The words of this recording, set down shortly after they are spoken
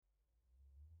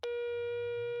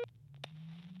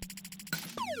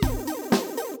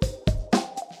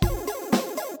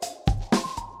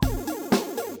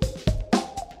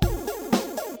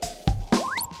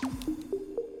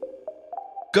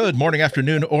Good morning,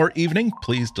 afternoon, or evening.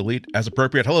 Please delete as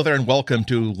appropriate. Hello there, and welcome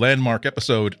to Landmark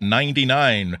episode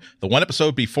 99, the one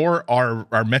episode before our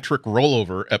metric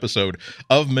rollover episode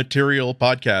of Material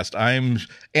Podcast. I'm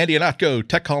Andy Ihnatko,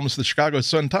 tech columnist of the Chicago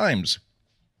Sun-Times.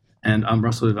 And I'm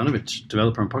Russell Ivanovic,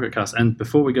 developer on Pocket Cast. And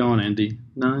before we go on, Andy,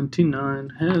 99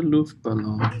 Herr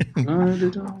Luftballon.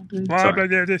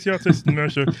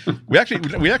 we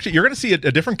actually, you're going to see a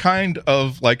different kind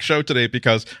of like show today,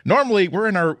 because normally we're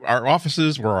in our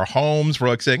offices, we're our homes, we're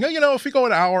like saying, oh, if we go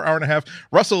an hour and a half.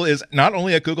 Russell is not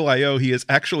only at Google I/O, he is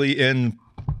actually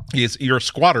you're a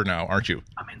squatter now, aren't you?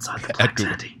 I'm inside the Plex,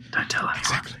 Andy. Don't tell anyone.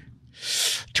 Exactly.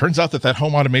 Turns out that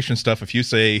home automation stuff, if you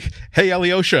say, hey,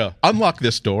 Alyosha, unlock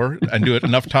this door, and do it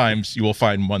enough times, you will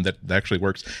find one that actually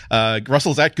works.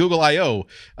 Russell's at Google I/O.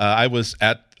 I was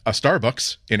at a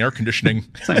Starbucks in air conditioning,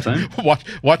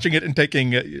 watching it and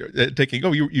taking.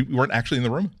 Oh, you weren't actually in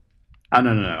the room?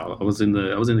 No. I was in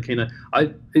the keynote.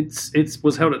 It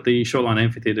was held at the Shoreline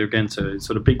Amphitheater again, so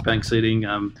sort of big bank seating.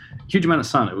 Huge amount of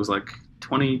sun. It was like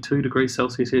 22 degrees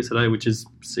Celsius here today, which is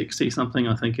 60 something,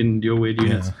 I think, in your weird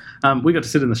units. Yeah. We got to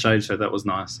sit in the shade, so that was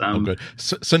nice. Good.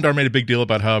 Sundar made a big deal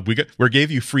about how we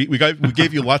gave you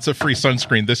lots of free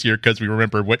sunscreen this year because we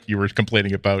remember what you were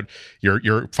complaining about,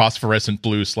 your phosphorescent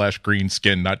blue/green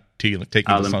skin not taking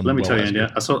the sun. Let me tell you, Andy,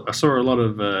 I saw a lot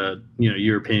of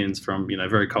Europeans from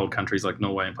very cold countries like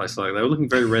Norway and places like that. They were looking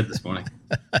very red this morning.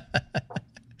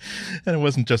 And it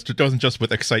wasn't just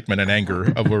with excitement and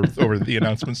anger over the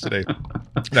announcements today.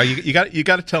 Now you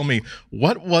got to tell me,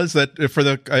 what was that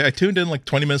I tuned in like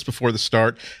 20 minutes before the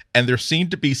start, and there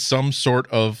seemed to be some sort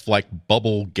of like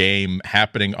bubble game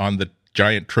happening on the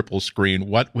giant triple screen.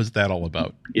 What was that all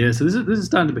about? Yeah, so this is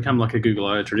starting to become like a Google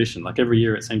I/O tradition. Like every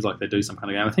year, it seems like they do some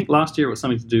kind of game. I think last year it was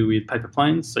something to do with paper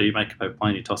planes. So you make a paper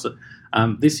plane, you toss it.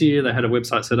 This year they had a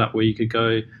website set up where you could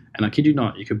go, and I kid you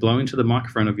not, you could blow into the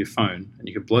microphone of your phone and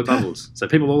you could blow bubbles. So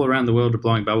people all around the world are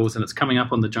blowing bubbles, and it's coming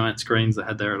up on the giant screens they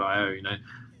had there at I/O.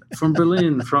 From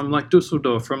Berlin, from like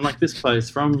Dusseldorf, from like this place,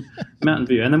 from Mountain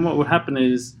View. And then what would happen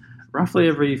is, roughly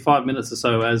every 5 minutes or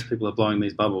so, as people are blowing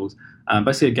these bubbles,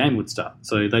 basically a game would start.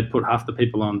 So they'd put half the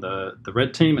people on the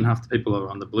red team and half the people are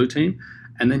on the blue team.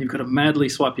 And then you've got to madly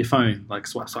swipe your phone, like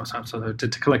swipe, to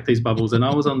collect these bubbles. And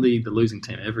I was on the losing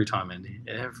team every time, Andy.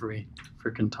 Every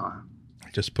freaking time.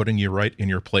 Just putting you right in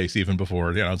your place even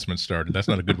before the announcement started. That's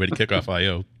not a good way to kick off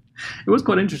I/O. It was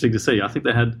quite interesting to see. I think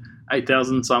they had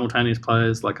 8,000 simultaneous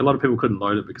players. Like, a lot of people couldn't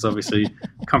load it because obviously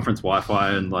conference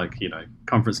Wi-Fi and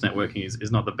conference networking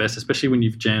is not the best, especially when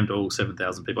you've jammed all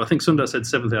 7,000 people. I think Sundar said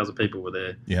 7,000 people were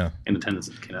there in attendance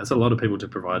at the keynote. That's a lot of people to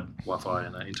provide Wi-Fi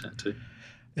and internet to.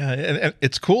 Yeah, and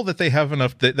it's cool that they have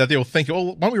enough that they'll think,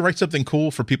 oh, why don't we write something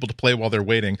cool for people to play while they're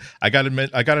waiting? I got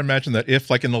to imagine that if,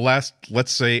 like, in the last,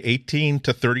 let's say, 18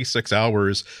 to 36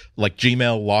 hours, like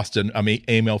Gmail lost an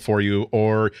email for you,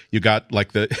 or you got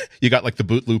the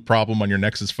boot loop problem on your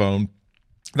Nexus phone.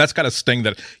 That's got to sting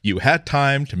that you had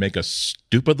time to make a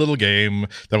stupid little game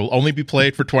that will only be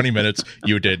played for 20 minutes.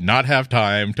 You did not have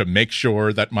time to make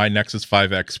sure that my Nexus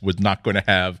 5X was not going to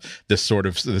have this sort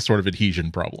of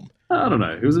adhesion problem. I don't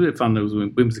know. It was a bit fun. It was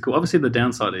whimsical. Obviously, the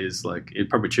downside is like it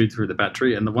probably chewed through the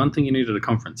battery. And the one thing you need at a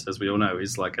conference, as we all know,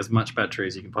 is like as much battery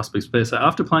as you can possibly spare. So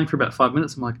after playing for about 5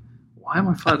 minutes, I'm like, why am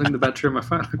I flooding the battery on my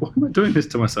phone? Like, why am I doing this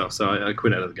to myself? So I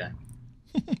quit out of the game.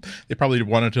 They probably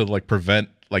wanted to like prevent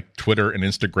like Twitter and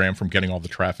Instagram from getting all the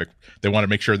traffic. They want to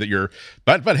make sure that you're,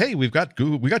 but hey, we've got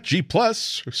Google, we got G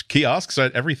Plus kiosks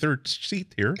at every third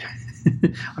seat here.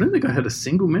 I don't think I had a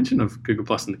single mention of Google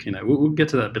Plus in the keynote. We'll get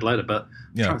to that a bit later, but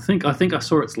yeah. I think I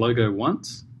saw its logo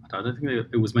once. I don't think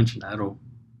it was mentioned at all.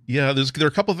 Yeah, there are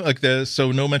a couple of like this.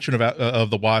 So no mention of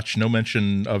the watch, no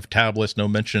mention of tablets, no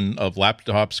mention of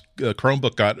laptops.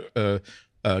 Chromebook got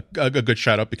a good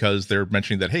shout out because they're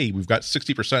mentioning that, hey, we've got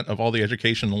 60% of all the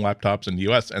educational laptops in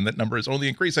the US, and that number is only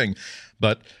increasing.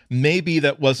 But maybe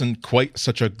that wasn't quite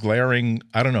such a glaring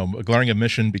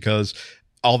omission, because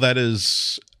all that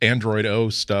is Android O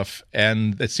stuff,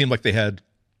 and it seemed like they had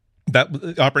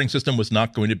that operating system was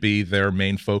not going to be their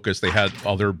main focus. They had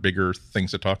other bigger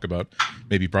things to talk about,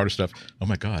 maybe broader stuff. Oh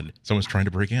my God, someone's trying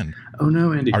to break in. Oh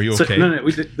no, Andy. Are you okay? No,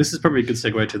 this is probably a good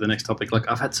segue to the next topic. Like,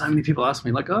 I've had so many people ask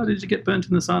me, like, oh, did you get burnt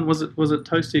in the sun? Was it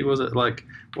toasty? Was it like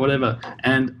whatever?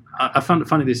 And I found it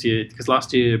funny this year because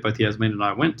last year both Yasmin and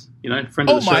I went, friend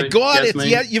of the show. Oh my God,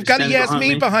 Yasmin, you've got a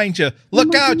Yasmin behind you.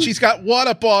 Look out, goodness. She's got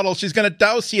water bottles. She's going to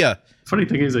douse you. Funny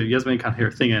thing is that Yasmin can't hear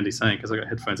a thing Andy's saying because I got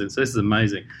headphones in. So this is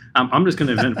amazing. I'm just going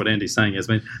to invent what Andy's saying,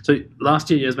 Yasmin. So last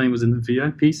year Yasmin was in the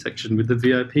VIP section with the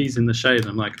VIPs in the shade. And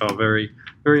I'm like, oh, very,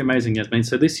 very amazing, Yasmin.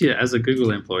 So this year, as a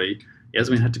Google employee,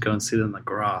 Yasmin had to go and sit in the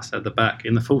grass at the back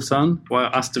in the full sun, while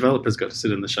us developers got to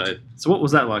sit in the shade. So what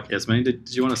was that like, Yasmin?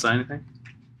 Did you want to say anything?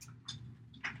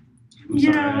 I'm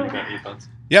sorry, I only got earbuds.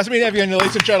 Yasmin Evgen,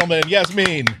 ladies and gentlemen,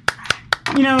 Yasmin.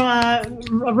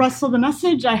 Russell, the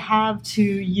message I have to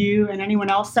you and anyone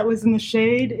else that was in the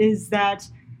shade is that,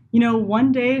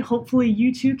 one day, hopefully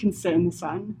you too can sit in the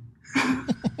sun.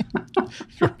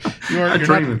 I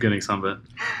dream of getting sunburned.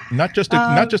 Not just a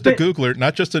Googler,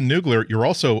 not just a Noogler, you're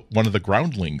also one of the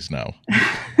groundlings now.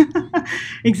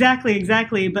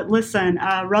 Exactly. But listen,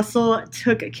 Russell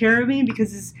took care of me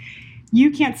because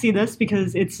you can't see this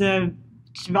because it's a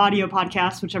audio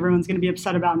podcast, which everyone's going to be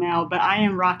upset about now, but I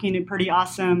am rocking a pretty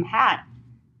awesome hat.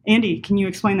 Andy, can you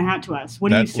explain the hat to us?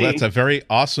 What do you see? That's a very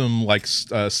awesome,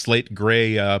 slate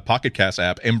gray Pocket Cast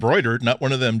app, embroidered, not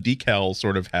one of them decal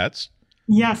sort of hats.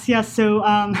 Yes. So,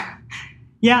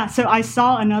 so I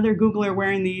saw another Googler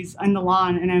wearing these on the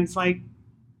lawn, and I was like,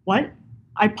 what?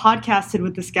 I podcasted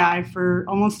with this guy for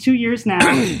almost 2 years now,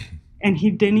 and he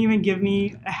didn't even give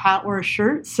me a hat or a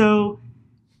shirt, so...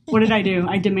 What did I do?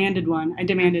 I demanded one.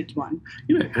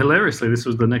 Hilariously, this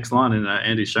was the next line in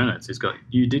Andy's show notes. He's got,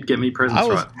 "You did get me presents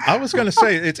right." I was going to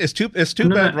say it's too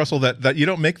bad, Russell, that you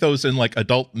don't make those in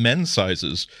adult men's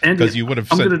sizes, because you would have.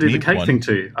 I'm going to do the cake thing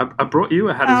too. I brought you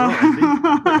a hat as well, Andy.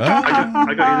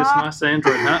 I got you this nice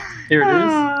Android hat. Here it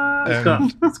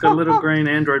is. It's got a little green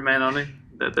Android man on it.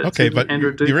 Okay, but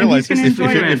you realize if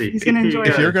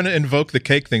you're going to invoke the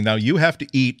cake thing now, you have to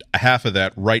eat half of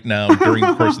that right now during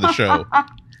the course of the show.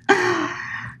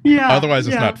 Otherwise,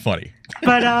 it's not funny.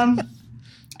 But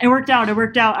it worked out.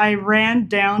 I ran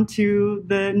down to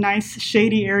the nice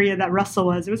shady area that Russell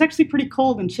was. It was actually pretty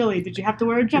cold and chilly. Did you have to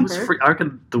wear a jumper? I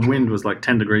reckon the wind was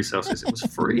 10 degrees Celsius. It was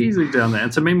freezing down there.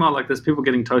 And so meanwhile, there's people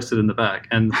getting toasted in the back.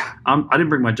 And I didn't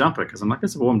bring my jumper because I'm like,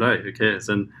 it's a warm day. Who cares?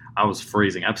 And I was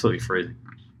freezing, absolutely freezing.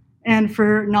 And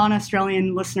for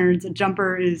non-Australian listeners, a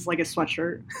jumper is like a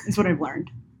sweatshirt, is what I've learned.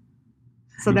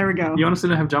 So there we go. You honestly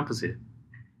don't have jumpers here?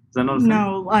 Is that not a thing?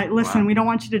 No, listen, We don't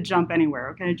want you to jump anywhere,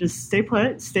 okay? Just stay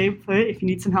put. If you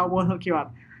need some help, we'll hook you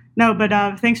up. No, but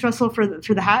thanks, Russell, for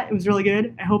the hat. It was really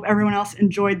good. I hope everyone else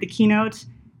enjoyed the keynote.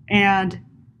 And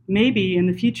maybe in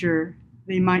the future,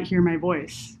 they might hear my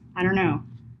voice. I don't know.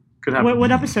 Could happen.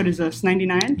 What episode is this,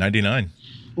 99? 99.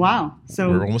 Wow! So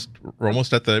we're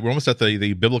almost at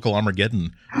the biblical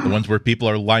Armageddon, the ones where people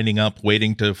are lining up,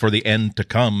 waiting for the end to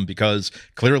come, because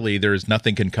clearly there's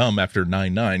nothing can come after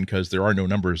 99 because there are no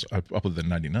numbers other than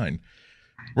 99.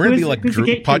 We're gonna be like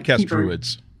podcast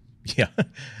druids. Yeah,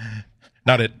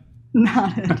 not it.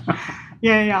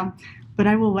 Yeah. But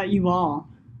I will let you all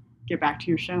get back to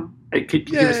your show. Hey, can you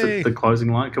give us the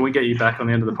closing line? Can we get you back on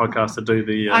the end of the podcast to do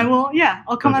the? I will. Yeah,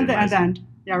 I'll come at the end.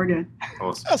 Yeah, we're good.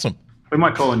 Awesome. We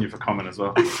might call on you for comment as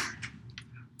well.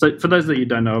 So for those that you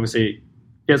don't know, obviously,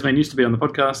 Yasmin used to be on the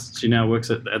podcast. She now works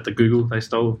at the Google. They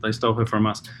stole her from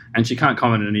us, and she can't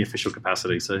comment in any official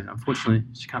capacity. So unfortunately,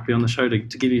 she can't be on the show to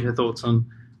give you her thoughts on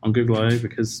Google I/O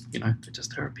because they're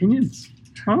just her opinions.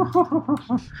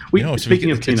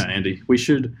 Speaking of keynote, Andy, we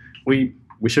should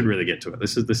really get to it.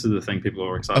 This is the thing people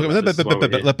are excited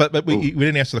about. But we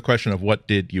didn't answer the question of what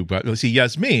did you buy. See,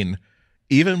 Yasmin,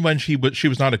 even when she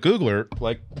was not a Googler,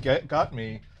 got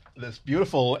me this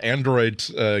beautiful Android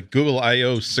Google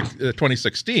I/O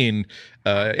 2016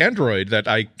 Android that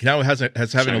I now has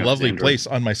having a lovely place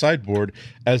on my sideboard,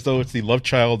 as though it's the love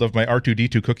child of my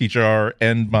R2D2 cookie jar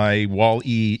and my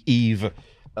Wall-E Eve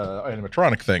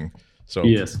animatronic thing. So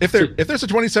yes. if there's a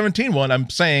 2017 one, I'm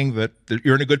saying that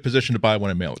you're in a good position to buy one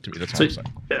and mail it to me. That's all I'm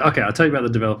saying. Okay, I'll tell you about the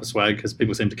developer swag because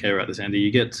people seem to care about this, Andy. You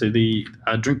get to the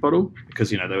drink bottle because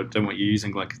they don't want you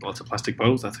using lots of plastic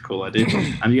bottles. That's a cool idea.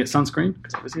 And you get sunscreen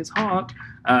because obviously it's hot.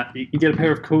 You get a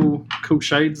pair of cool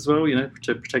shades as well,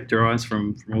 to protect your eyes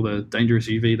from all the dangerous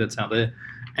UV that's out there.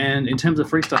 And in terms of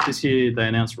free stuff this year, they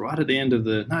announced right at the end of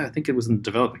I think it was in the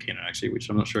developer keynote actually, which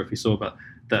I'm not sure if you saw, but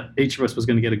that each of us was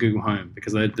going to get a Google Home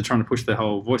because they're trying to push their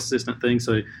whole voice assistant thing.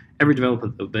 So every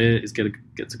developer there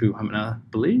gets a Google Home. And I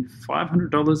believe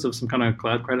 $500 of some kind of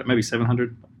cloud credit, maybe $700. I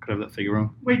could have that figure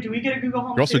wrong. Wait, do we get a Google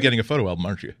Home? You're also getting a photo album,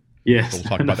 aren't you? Yes, so we'll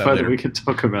talk about that later. We can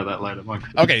talk about that later.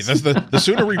 Okay, that's the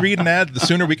sooner we read an ad, the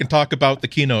sooner we can talk about the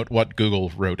keynote, what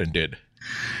Google wrote and did.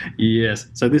 Yes.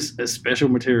 So this special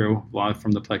material live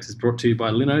from the Plex is brought to you by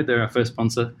Linode. They're our first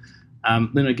sponsor.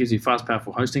 Linode gives you fast,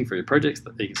 powerful hosting for your projects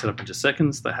that you can set up in just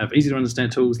seconds. They have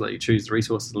easy-to-understand tools, let you choose the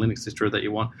resources, the Linux distro that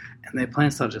you want, and their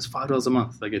plans start at just $5 a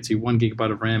month. That gets you 1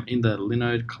 gigabyte of RAM in the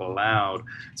Linode cloud.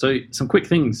 So some quick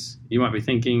things. You might be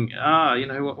thinking,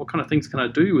 what kind of things can I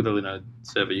do with a Linode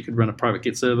server? You could run a private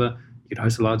Git server. You You could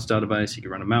host a large database. You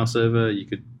could run a mail server. You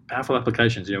could powerful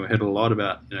applications. We heard a lot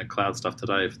about cloud stuff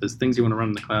today. If there's things you want to run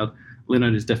in the cloud,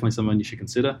 Linode is definitely someone you should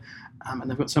consider. And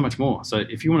they've got so much more. So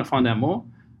if you want to find out more,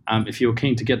 if you're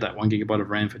keen to get that 1 gigabyte of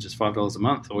RAM for just $5 a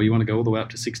month, or you want to go all the way up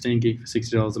to 16 gig for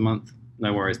 $60 a month,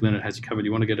 no worries. Linode has you covered.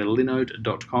 You want to go to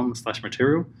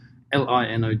linode.com/material,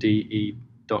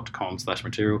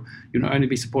 linode.com/material. You'll not only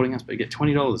be supporting us, but you get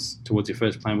 $20 towards your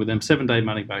first plan with them. 7-day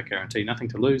money back guarantee, nothing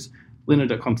to lose.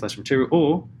 linode.com/material,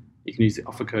 or you can use the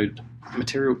offer code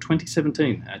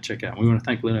material2017 at checkout. And we want to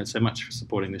thank Linode so much for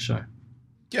supporting this show.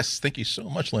 Yes, thank you so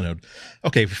much, Linode.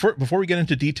 Okay, before we get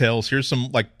into details, here's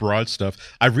some broad stuff.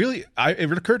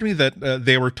 It occurred to me that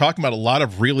they were talking about a lot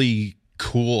of really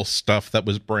cool stuff that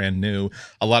was brand new.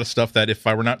 A lot of stuff that if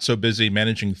I were not so busy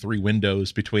managing 3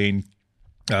 windows between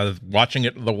watching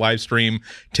the live stream,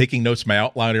 taking notes in my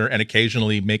outliner, and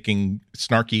occasionally making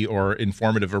snarky or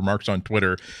informative remarks on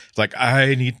Twitter, it's like,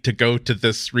 I need to go to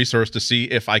this resource to see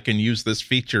if I can use this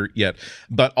feature yet.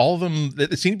 But all of them,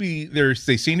 they seem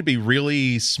to be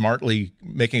really smartly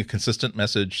making a consistent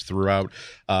message throughout.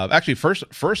 Actually,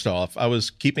 first off, I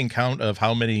was keeping count of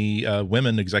how many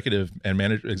women executives and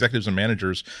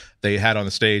managers they had on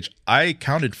the stage. I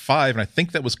counted 5, and I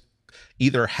think that was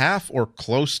either half or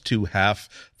close to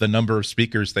half the number of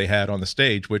speakers they had on the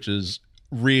stage, which is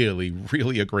really,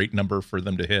 really a great number for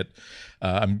them to hit.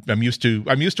 I'm used to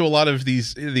a lot of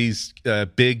these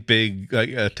big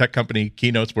tech company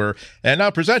keynotes and now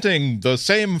presenting the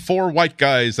same 4 white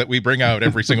guys that we bring out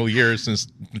every single year since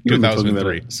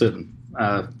 2003. Certain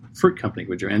fruit company,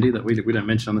 would you, Andy, that we don't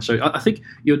mention on the show. I think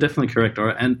you're definitely correct, all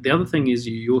right. And the other thing is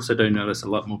you also do notice a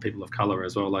lot more people of color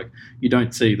as well. Like, you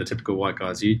don't see the typical white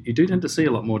guys. You do tend to see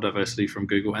a lot more diversity from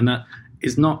Google, and that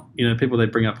is not people they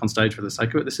bring up on stage for the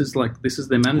sake of it. This is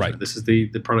their management. Right. This is the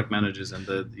product managers and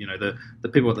the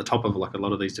people at the top of like a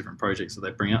lot of these different projects that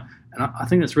they bring up. And I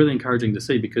think that's really encouraging to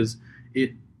see, because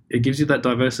it gives you that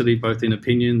diversity both in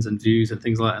opinions and views and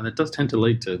things like that, and it does tend to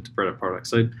lead to better products.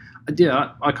 So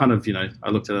yeah, I kind of, I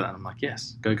looked at it and I'm like,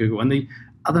 yes, go Google. And the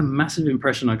other massive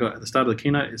impression I got at the start of the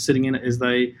keynote sitting in it is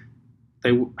they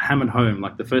hammered home,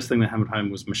 like the first thing they hammered home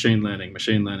was machine learning,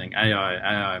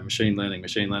 AI, machine learning.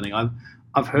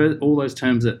 I've heard all those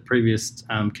terms at previous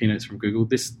keynotes from Google.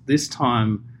 This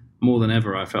time, more than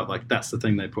ever, I felt like that's the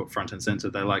thing they put front and center.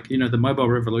 They're like, the mobile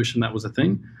revolution, that was a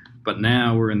thing. But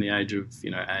now we're in the age of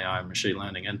AI and machine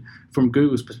learning, and from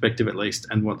Google's perspective at least,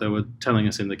 and what they were telling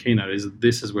us in the keynote is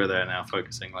this is where they are now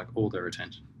focusing like all their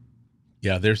attention.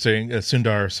 Yeah, they're saying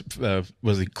Sundar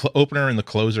was the opener and the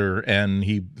closer, and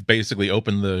he basically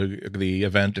opened the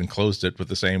event and closed it with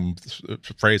the same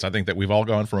phrase. I think that we've all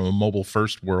gone from a mobile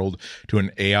first world to an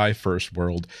AI first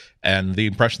world, and the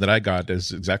impression that I got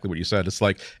is exactly what you said. It's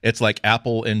like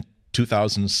Apple in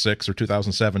 2006 or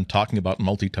 2007 talking about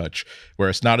multi-touch, where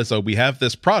it's not as though we have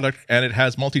this product and it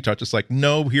has multi-touch. It's like,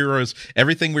 no, here is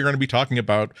everything we're going to be talking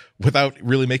about without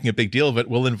really making a big deal of it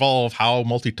will involve how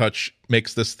multi-touch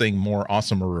makes this thing more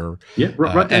awesomer. Yeah,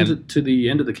 right down to the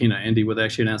end of the keynote, Andy, where they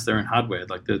actually announced their own hardware,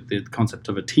 like the concept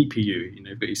of a TPU.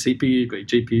 You've got your CPU, you've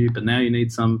got your GPU, but now you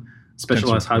need some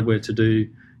specialized hardware to do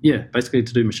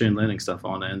machine learning stuff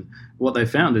on. And what they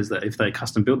found is that if they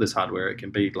custom build this hardware, it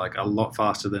can be like a lot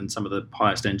faster than some of the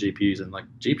highest end GPUs. And like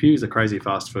GPUs are crazy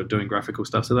fast for doing graphical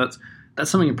stuff. So that's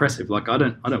something impressive. Like I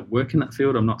don't work in that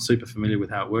field. I'm not super familiar with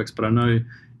how it works, but I know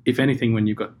if anything, when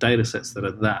you've got data sets that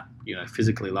are that,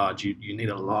 physically large, you need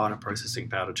a lot of processing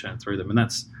power to churn through them. And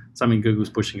that's something Google's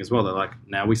pushing as well. They're like,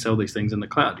 now we sell these things in the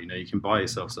cloud. You can buy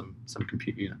yourself some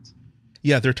compute units.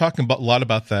 Yeah, they're talking a lot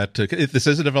about that. This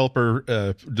is a developer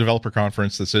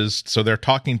conference. So they're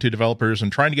talking to developers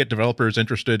and trying to get developers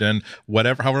interested in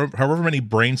however many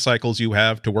brain cycles you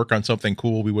have to work on something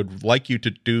cool. We would like you to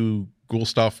do Google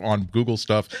stuff on Google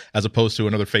stuff as opposed to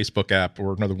another Facebook app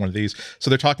or another one of these.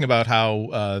 So they're talking about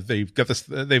how they've got this.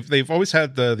 They've always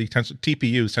had the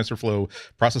TPUs, TensorFlow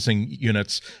processing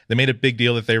units. They made a big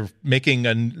deal that they're making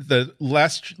the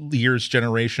last year's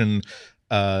generation.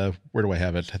 Where do I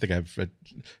have it? I think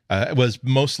it was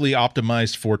mostly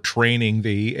optimized for training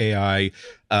the AI.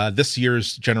 This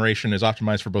year's generation is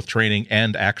optimized for both training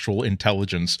and actual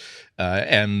intelligence,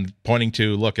 and pointing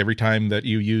to, look, every time that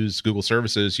you use Google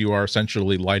services, you are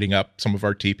essentially lighting up some of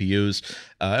our TPUs,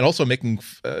 and also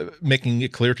making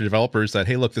it clear to developers that,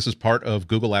 hey, look, this is part of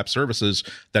Google App Services,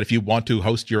 that if you want to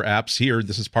host your apps here,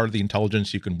 this is part of the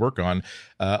intelligence you can work on.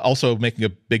 Also making a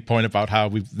big point about how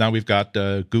we've got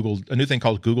a new thing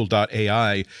called Google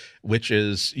Google.ai, which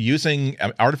is using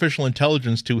artificial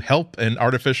intelligence to help an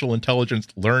artificial intelligence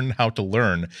learn how to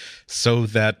learn, so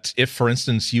that if, for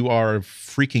instance, you are a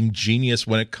freaking genius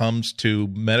when it comes to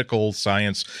medical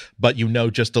science, but you know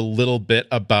just a little bit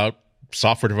about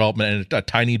software development and a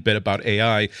tiny bit about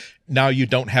AI, now you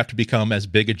don't have to become as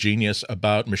big a genius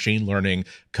about machine learning,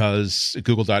 because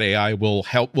Google.ai will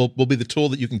be the tool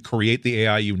that you can create the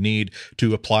AI you need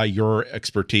to apply your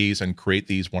expertise and create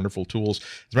these wonderful tools.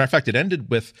 As a matter of fact, it ended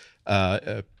with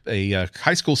a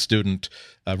high school student,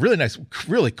 a really nice,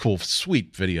 really cool,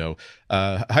 sweet video.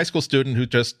 A high school student who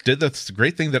just did this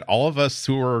great thing that all of us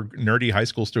who are nerdy high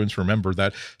school students remember,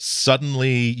 that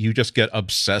suddenly you just get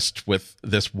obsessed with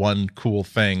this one cool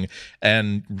thing,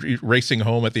 and racing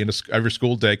home at the end of every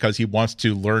school day because he wants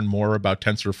to learn more about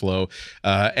TensorFlow,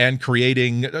 and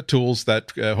creating tools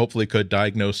that hopefully could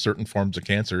diagnose certain forms of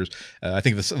cancers. I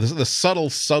think the subtle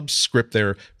subscript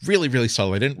there, really, really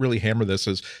subtle, I didn't really hammer this,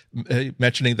 is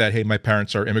mentioning that, hey, my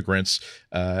parents are immigrants,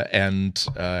 and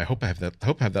I hope I have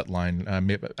that line.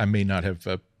 I may not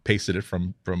have pasted it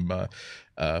from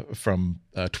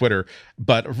Twitter,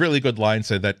 but a really good line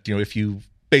said that, if you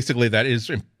basically, that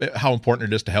is how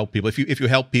important it is to help people. If you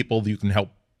help people, you can help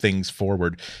things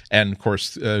forward. And of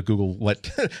course, Google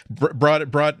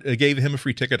gave him a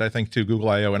free ticket, I think, to Google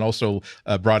I/O, and also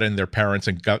brought in their parents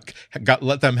and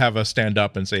let them have a stand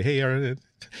up and say, hey,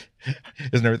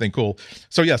 isn't everything cool?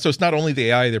 So it's not only the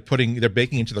AI they're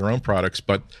baking into their own products,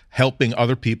 but helping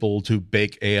other people to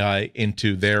bake AI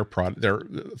into their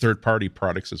third-party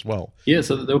products as well. Yeah,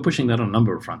 so they were pushing that on a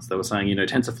number of fronts. They were saying,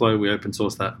 TensorFlow, we open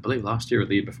sourced that, I believe last year or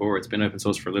the year before. It's been open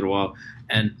source for a little while,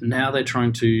 and now they're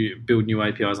trying to build new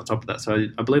APIs on top of that. So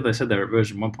I believe they said they're at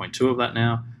version 1.2 of that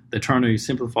now. They're trying to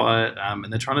simplify it,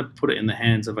 and they're trying to put it in the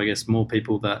hands of, I guess, more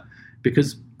people that,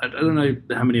 because I don't know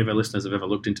how many of our listeners have ever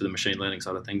looked into the machine learning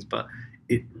side of things, but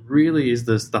it really is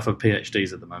the stuff of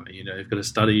PhDs at the moment. You've got to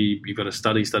study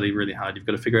really hard. You've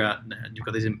got to figure out, you've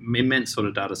got these immense sort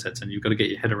of data sets, and you've got to get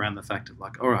your head around the fact of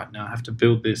like, all right, now I have to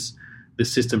build this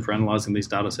system for analyzing these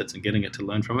data sets and getting it to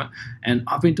learn from it. And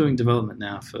I've been doing development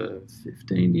now for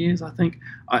 15 years, I think.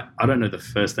 I don't know the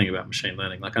first thing about machine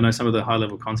learning. Like, I know some of the high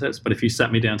level concepts, but if you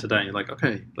sat me down today and you're like,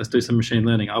 okay, let's do some machine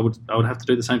learning, I would have to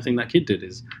do the same thing that kid did,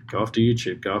 is go off to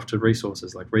YouTube, go off to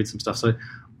resources, like read some stuff. So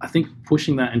I think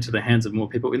pushing that into the hands of more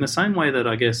people, in the same way that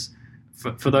I guess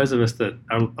for those of us that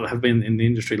have been in the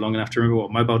industry long enough to remember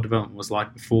what mobile development was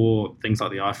like before things like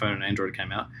the iPhone and Android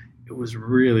came out, it was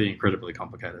really incredibly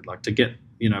complicated. Like, to get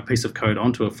a piece of code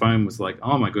onto a phone was like,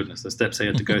 oh my goodness, the steps you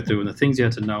had to go through and the things you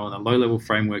had to know and the low-level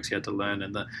frameworks you had to learn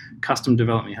and the custom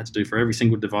development you had to do for every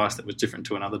single device that was different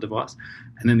to another device.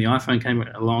 And then the iPhone came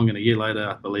along, and a year later,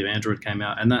 I believe Android came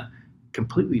out, and that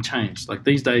completely changed. Like,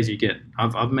 these days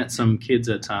I've met some kids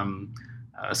at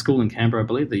a school in Canberra, I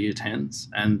believe, the year 10s,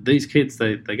 and these kids,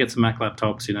 they get some Mac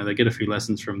laptops, they get a few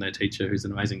lessons from their teacher, who's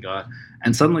an amazing guy,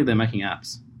 and suddenly they're making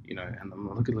apps. And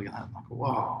I'm looking at that, I'm like,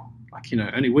 whoa,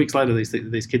 only weeks later,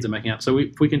 these kids are making apps. So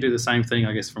if we can do the same thing,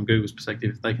 I guess, from Google's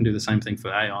perspective, if they can do the same thing for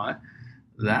AI,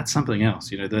 that's something else.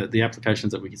 The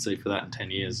applications that we could see for that in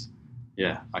 10 years,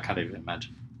 I can't even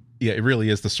imagine. Yeah, it really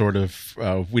is the sort of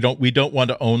we don't want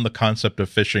to own the concept of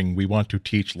fishing. We want to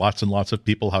teach lots and lots of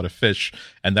people how to fish,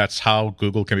 and that's how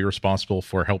Google can be responsible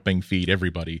for helping feed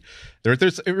everybody. I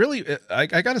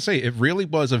got to say, it really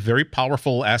was a very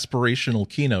powerful aspirational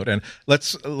keynote. And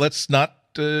let's not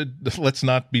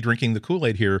be drinking the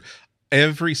Kool-Aid here.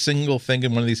 Every single thing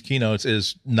in one of these keynotes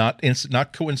is not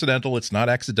coincidental. It's not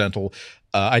accidental.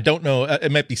 I don't know. It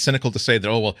might be cynical to say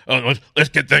that, let's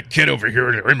get that kid over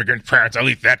here to immigrant parents. I'll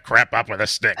eat that crap up with a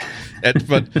stick.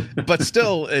 But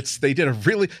still, they did a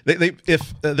really.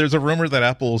 If there's a rumor that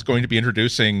Apple is going to be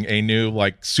introducing a new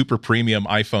super premium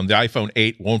iPhone, the iPhone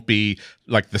 8 won't be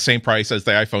the same price as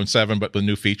the iPhone 7, but with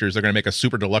new features. They're going to make a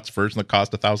super deluxe version that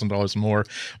costs $1,000 more.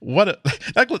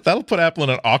 That'll put Apple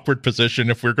in an awkward position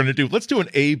if we're going to let's do an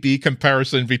A/B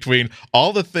comparison between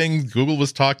all the things Google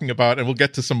was talking about, and we'll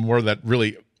get to some more of that really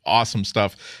awesome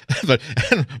stuff. But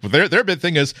their big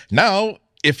thing is now,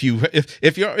 if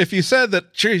you said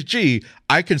that, gee,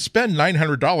 I can spend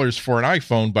 $900 for an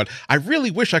iPhone, but I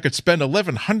really wish I could spend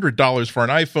 $1,100 for an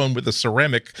iPhone with a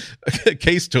ceramic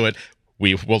case to it,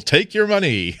 we will take your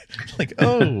money.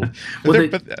 Well,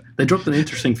 they dropped an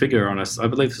interesting figure on us. I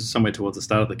believe this is somewhere towards the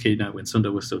start of the keynote when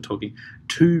Sundar was still talking.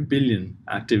 2 billion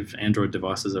active Android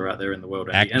devices are out there in the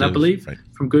world. And I believe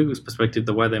from Google's perspective,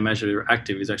 the way they measure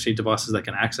active is actually devices that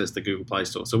can access the Google Play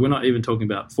Store. So we're not even talking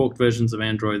about forked versions of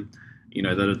Android.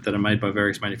 that are made by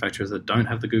various manufacturers that don't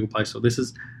have the Google Play Store. This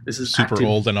is super active.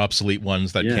 Old and obsolete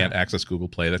ones that can't access Google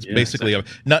Play. That's basically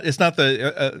exactly. It's not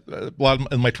the a lot of,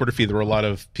 in my Twitter feed. There were a lot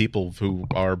of people who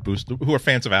are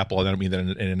fans of Apple. And I don't mean that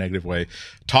in a negative way,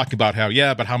 talking about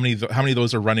but how many of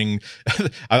those are running?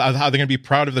 How they're going to be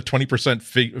proud of the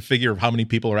 20% figure of how many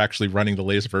people are actually running the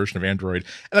latest version of Android.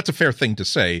 And that's a fair thing to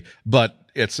say, but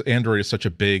Android is such a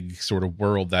big sort of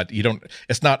world that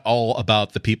it's not all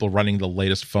about the people running the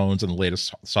latest phones and the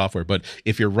latest software. But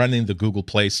if you're running the Google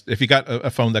Play, if you got a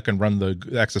phone that can run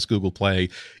the access Google Play,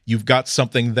 you've got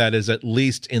something that is at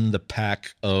least in the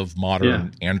pack of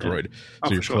modern Android. Yeah.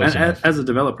 So you're sure. close enough. As a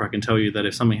developer, I can tell you that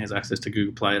if something has access to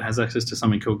Google Play, it has access to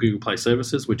something called Google Play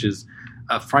Services, which is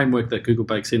a framework that Google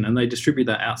bakes in, and they distribute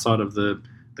that outside of the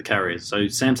carriers. So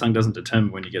Samsung doesn't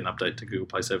determine when you get an update to Google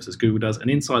Play Services. Google does, and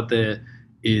inside there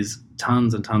is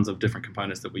tons and tons of different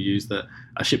components that we use that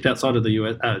are shipped outside of the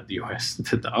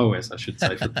OS, I should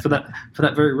say, for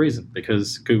that very reason,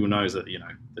 because Google knows that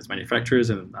there's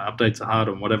manufacturers and updates are hard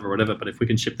and whatever. But if we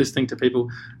can ship this thing to people,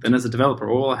 then as a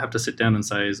developer, all I have to sit down and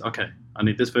say is, okay, I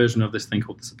need this version of this thing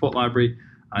called the support library.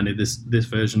 I need this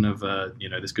version of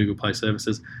this Google Play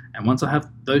Services, and once I have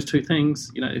those two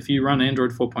things, if you run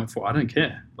Android 4.4, I don't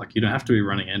care. Like, you don't have to be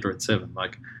running Android 7.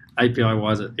 Like, API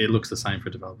wise, it looks the same for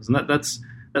developers, and that's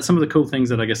some of the cool things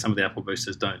that I guess some of the Apple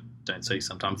boosters don't see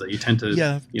sometimes, that you tend to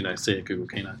see at Google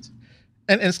keynotes.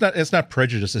 And it's not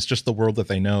prejudice. It's just the world that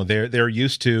they know. They're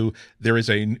used to.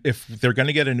 If they're going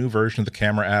to get a new version of the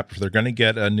camera app, if they're going to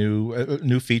get a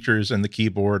new features in the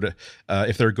keyboard,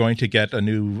 if they're going to get a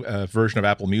new version of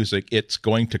Apple Music, it's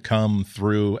going to come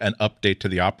through an update to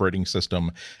the operating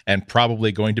system, and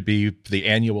probably going to be the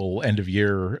annual end of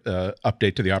year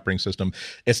update to the operating system.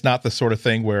 It's not the sort of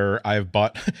thing where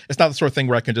it's not the sort of thing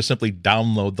where I can just simply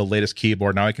download the latest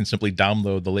keyboard. Now I can simply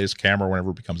download the latest camera whenever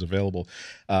it becomes available.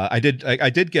 I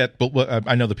did get, but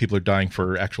I know that people are dying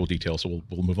for actual details, so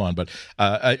we'll move on. But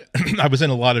I was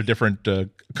in a lot of different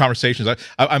conversations.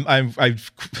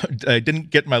 I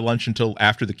didn't get my lunch until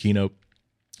after the keynote.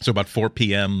 So about 4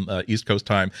 p.m. East Coast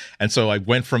time. And so I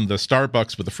went from the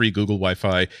Starbucks with the free Google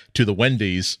Wi-Fi to the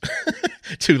Wendy's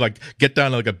to get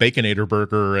down a Baconator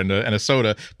burger and a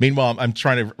soda. Meanwhile, I'm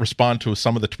trying to respond to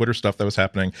some of the Twitter stuff that was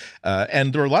happening.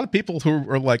 And there were a lot of people who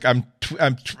were like, I'm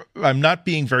not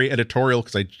being very editorial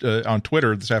on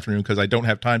Twitter this afternoon because I don't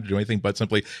have time to do anything but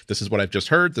simply, this is what I've just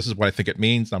heard. This is what I think it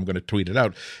means. And I'm going to tweet it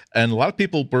out. And a lot of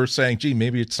people were saying, gee,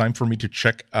 maybe it's time for me to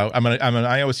check out. I'm an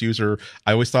iOS user.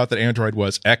 I always thought that Android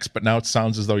was X, but now it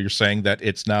sounds as though you're saying that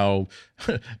it's now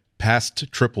past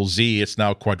triple Z. It's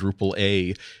now quadruple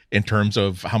A in terms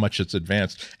of how much it's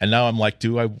advanced. And now I'm like,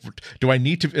 do I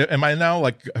need to? Am I now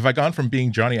have I gone from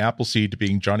being Johnny Appleseed to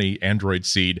being Johnny Android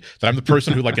Seed? That I'm the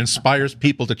person who inspires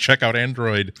people to check out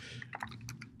Android.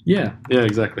 Yeah,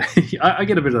 exactly. I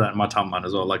get a bit of that in my timeline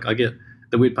as well.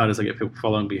 The weird part is I get people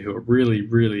following me who are really,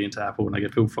 really into Apple, and I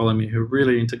get people following me who are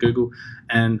really into Google.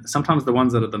 And sometimes the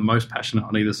ones that are the most passionate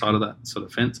on either side of that sort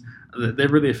of fence, they're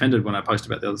really offended when I post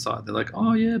about the other side. They're like,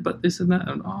 oh, yeah, but this and that.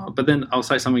 And, but then I'll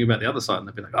say something about the other side, and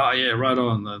they'll be like, oh, yeah, right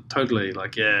on. Totally.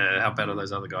 How bad are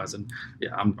those other guys? And,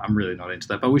 I'm really not into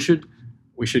that. But we should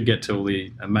get to all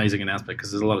the amazing announcement,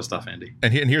 because there's a lot of stuff, Andy.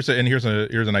 And here's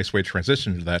a nice way to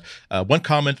transition to that. One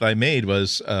comment that I made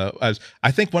was,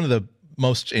 I think one of the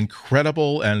most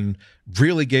incredible and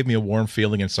really gave me a warm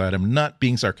feeling inside, I'm not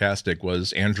being sarcastic,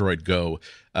 was Android Go,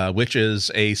 which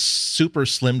is a super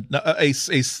slim, a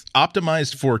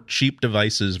optimized for cheap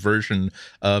devices version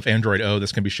of Android O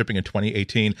that's going to be shipping in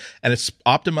 2018. And it's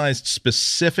optimized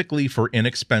specifically for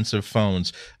inexpensive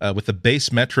phones, with the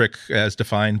base metric as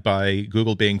defined by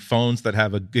Google being phones that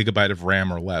have a gigabyte of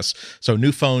RAM or less. So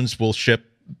new phones will ship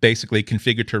basically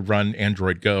configured to run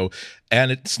Android Go. And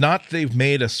it's not they've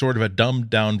made a sort of a dumbed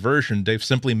down version. They've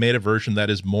simply made a version that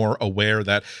is more aware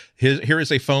that here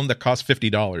is a phone that costs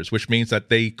 $50, which means that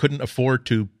the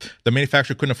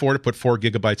manufacturer couldn't afford to put 4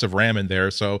 gigabytes of RAM in there.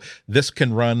 So this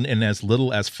can run in as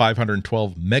little as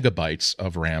 512 megabytes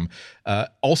of RAM.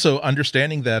 Also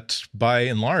understanding that by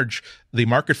and large, the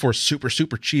market for super,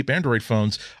 super cheap Android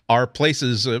phones are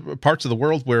places, parts of the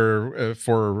world where,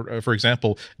 for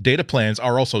example, data plans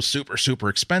are also super, super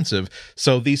expensive.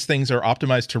 So these things are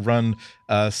optimized to run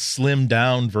slimmed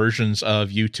down versions of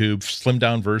YouTube, slimmed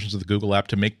down versions of the Google app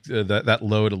to make that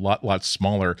load a lot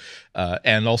smaller,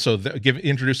 and also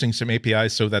introducing some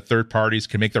APIs so that third parties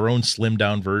can make their own slimmed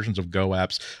down versions of Go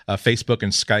apps. Facebook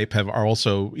and Skype are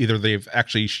also either they've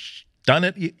actually done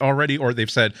it already, or they've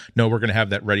said no, we're going to have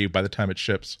that ready by the time it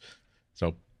ships.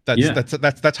 So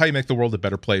That's how you make the world a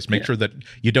better place. Make sure that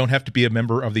you don't have to be a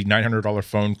member of the $900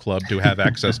 phone club to have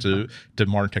access to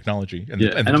modern technology and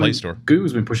the Play Store.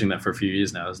 Google's been pushing that for a few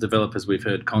years now. As developers, we've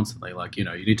heard constantly, like, you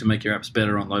need to make your apps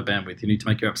better on low bandwidth. You need to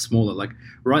make your apps smaller, like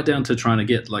right down to trying to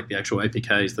get like the actual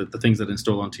APKs, the things that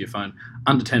install onto your phone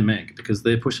under 10 meg, because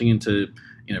they're pushing into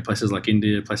places like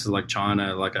India, places like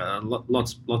China, like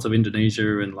lots of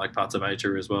Indonesia and like parts of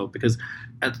Asia as well. Because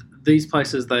at these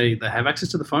places, they have access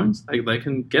to the phones. They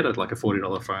can get it like a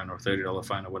 $40 phone or a $30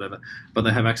 phone or whatever, but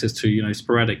they have access to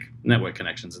sporadic network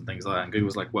connections and things like that. And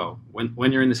Google's like, well,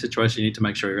 when you're in this situation, you need to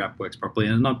make sure your app works properly.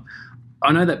 And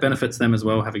I know that benefits them as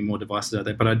well, having more devices out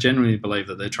there. But I genuinely believe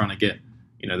that they're trying to get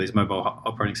these mobile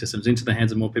operating systems into the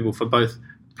hands of more people for both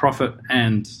profit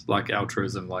and like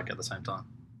altruism, like at the same time.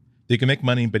 You can make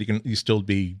money, but you still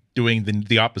be doing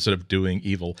the opposite of doing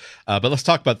evil. But let's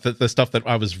talk about the stuff that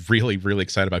I was really, really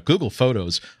excited about. Google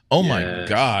Photos. Oh my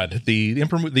God. The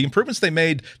improvements they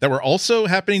made that were also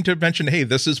happening to mention, hey,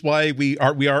 this is why we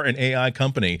are an AI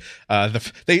company.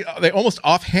 They almost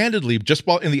offhandedly, just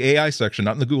in the AI section,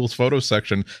 not in the Google's Photos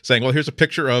section, saying, well, here's a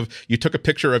picture you took a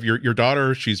picture of your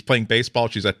daughter. She's playing baseball.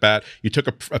 She's at bat. You took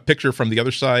a picture from the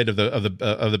other side of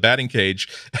the batting cage.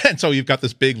 And so you've got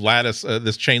this big lattice,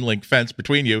 this chain link fence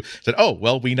between you. Said, oh,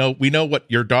 well, we know what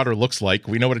your daughter looks like.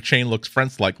 We know what a chain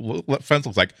fence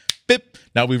looks like. Bip.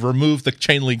 Now we've removed the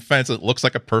chain link fence. It looks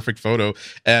like a perfect photo,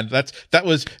 and that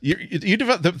was you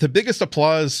developed the biggest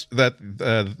applause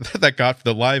that got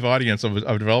the live audience of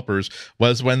developers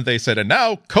was when they said, and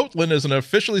now Kotlin is an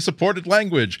officially supported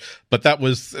language. But that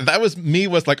was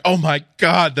like, oh my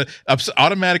God, the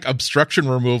automatic obstruction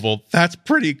removal. That's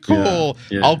pretty cool.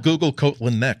 Yeah. I'll Google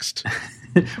Kotlin next.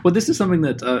 Well, this is something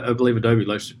that I believe Adobe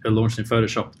launched in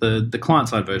Photoshop, the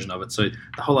client-side version of it. So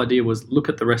the whole idea was look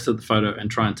at the rest of the photo and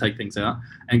try and take things out.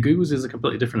 And Google's is a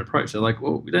completely different approach. They're like,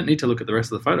 well, we don't need to look at the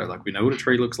rest of the photo. Like, we know what a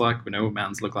tree looks like. We know what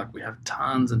mountains look like. We have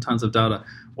tons and tons of data.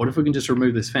 What if we can just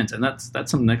remove this fence? And that's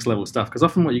some next level stuff. Because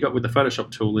often what you got with the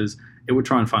Photoshop tool is it would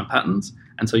try and find patterns.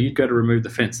 And so you'd go to remove the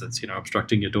fence that's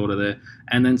obstructing your daughter there.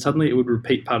 And then suddenly it would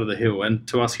repeat part of the hill. And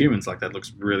to us humans, like, that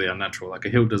looks really unnatural. Like, a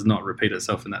hill does not repeat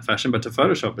itself in that fashion. But to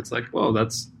Photoshop, it's like, well,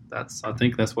 I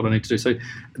think that's what I need to do. So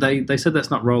they said that's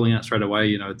not rolling out straight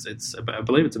away. It's I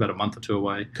believe it's about a month or two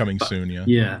away. Coming soon, yeah.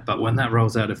 Yeah, but when that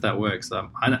rolls out, if that works,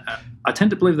 I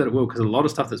tend to believe that it will, because a lot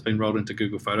of stuff that's been rolled into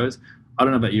Google Photos, I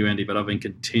don't know about you, Andy, but I've been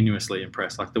continuously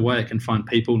impressed. Like, the way it can find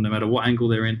people, no matter what angle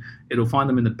they're in, it'll find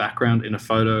them in the background in a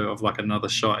photo of like another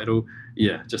shot.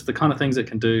 Just the kind of things it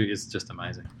can do is just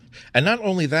amazing. And not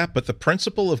only that, but the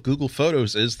principle of Google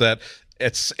Photos is that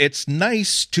it's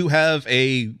nice to have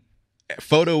a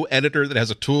photo editor that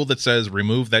has a tool that says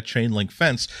remove that chain link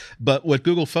fence. But what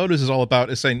Google Photos is all about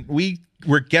is saying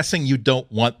we're guessing you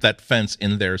don't want that fence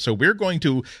in there, so we're going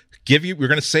to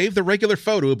save the regular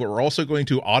photo, but we're also going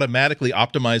to automatically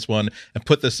optimize one and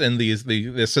put this in the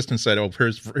assistant said, oh,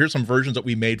 here's some versions that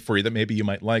we made for you that maybe you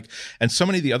might like. And so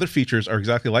many of the other features are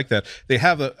exactly like that. They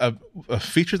have a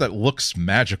feature that looks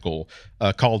magical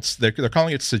called, they're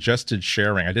calling it suggested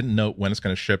sharing. I didn't know when it's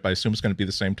going to ship. I assume it's going to be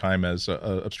the same time as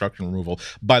obstruction removal.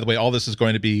 By the way, all this is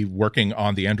going to be working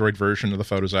on the Android version of the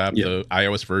Photos app, the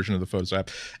iOS version of the Photos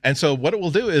app. And so what it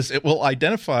will do is it will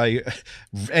identify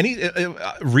any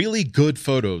really good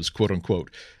photos, quote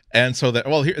unquote. And so that,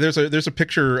 well, here there's a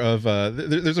picture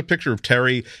of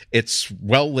Terry. It's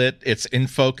well lit. It's in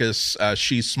focus.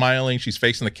 She's smiling. She's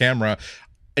facing the camera.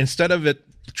 Instead of it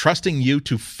trusting you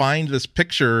to find this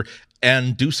picture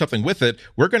and do something with it,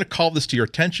 we're going to call this to your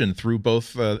attention through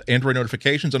both Android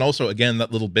notifications and also, again,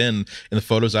 that little bin in the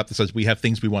Photos app that says we have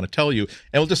things we want to tell you.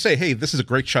 And we'll just say, hey, this is a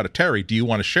great shot of Terry. Do you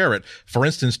want to share it? For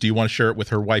instance, do you want to share it with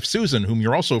her wife, Susan, whom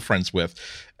you're also friends with?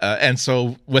 And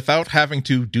so without having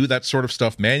to do that sort of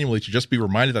stuff manually, to just be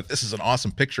reminded that this is an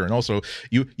awesome picture. And also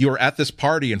you are at this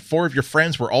party and 4 of your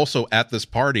friends were also at this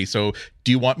party. So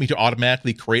do you want me to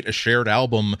automatically create a shared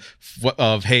album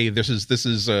of, hey, this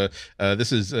is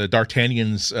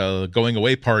D'Artagnan's going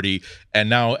away party, and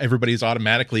now everybody's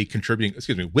automatically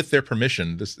contributing, with their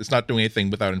permission. It's not doing anything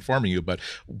without informing you, but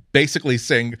basically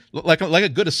saying, like a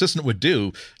good assistant would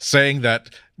do, saying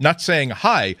that, not saying,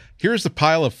 hi, here's the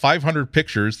pile of 500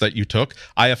 pictures that you took.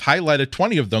 I have highlighted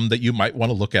 20 of them that you might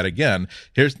want to look at again.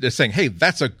 They're saying, hey,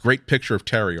 that's a great picture of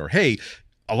Terry. Or, hey,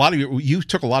 a lot of you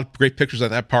took a lot of great pictures at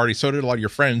that party. So did a lot of your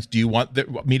friends. Do you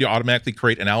want me to automatically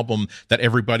create an album that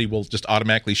everybody will just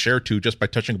automatically share to just by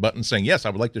touching a button saying, yes, I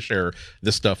would like to share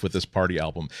this stuff with this party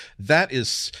album? That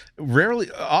is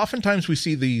oftentimes we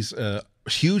see these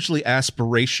hugely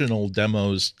aspirational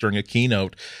demos during a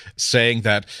keynote saying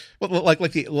that, well,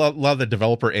 like a lot of the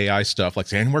developer AI stuff, like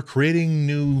saying we're creating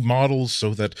new models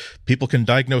so that people can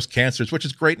diagnose cancers, which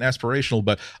is great and aspirational,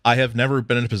 but I have never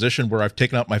been in a position where I've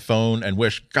taken out my phone and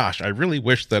I really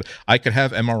wish that I could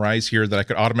have MRIs here that I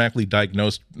could automatically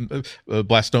diagnose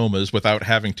blastomas without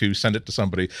having to send it to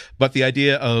somebody. But the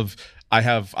idea of, I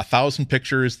have 1,000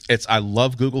 pictures. I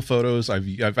love Google Photos.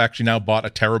 I've actually now bought a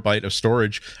terabyte of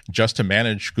storage just to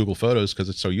manage Google Photos because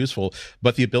it's so useful.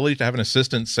 But the ability to have an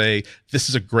assistant say, "This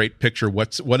is a great picture.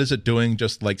 What is it doing?"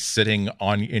 Just like sitting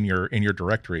in your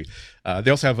directory.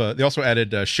 They also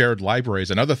added shared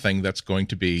libraries. Another thing that's going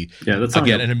to be that's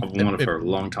something I've wanted for a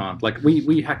long time. Like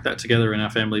we hacked that together in our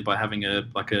family by having a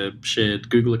shared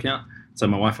Google account. So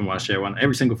my wife and I share one.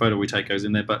 Every single photo we take goes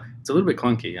in there, but it's a little bit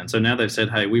clunky. And so now they've said,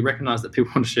 hey, we recognize that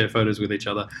people want to share photos with each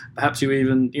other. Perhaps you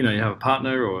even, you have a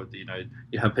partner, or,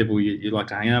 you have people you like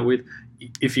to hang out with.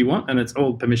 If you want, and it's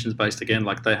all permissions based again,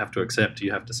 like they have to accept,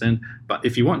 you have to send. But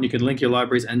if you want, you can link your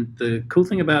libraries. And the cool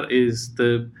thing about it is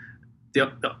the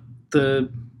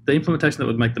implementation that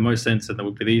would make the most sense and that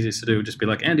would be the easiest to do would just be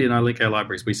like, Andy and I link our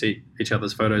libraries. We see each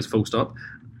other's photos, full stop.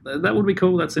 That would be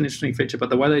cool. That's an interesting feature. But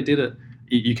the way they did it,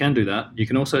 you can do that. You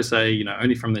can also say,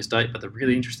 only from this date. But the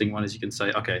really interesting one is you can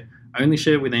say, okay, only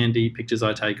share with Andy pictures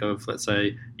I take of, let's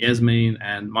say, Yasmin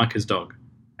and Micah's dog.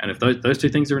 And if those two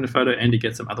things are in a photo, Andy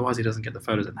gets them. Otherwise, he doesn't get the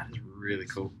photos. And that is really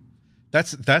cool.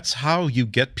 That's how you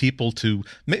get people to,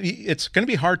 maybe it's going to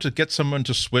be hard to get someone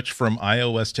to switch from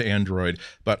iOS to Android,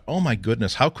 but oh my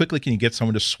goodness, how quickly can you get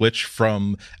someone to switch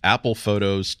from Apple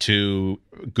Photos to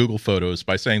Google Photos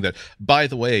by saying that, by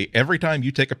the way, every time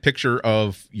you take a picture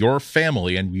of your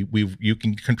family, and you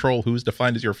can control who's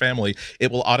defined as your family,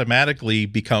 it will automatically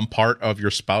become part of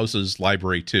your spouse's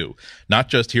library too. Not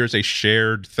just here's a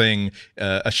shared thing,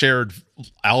 a shared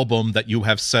album that you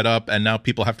have set up and now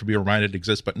people have to be reminded it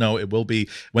exists, but no, it will be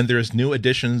when there's new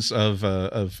editions of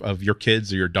your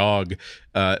kids or your dog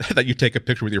that you take a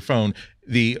picture with your phone,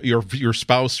 your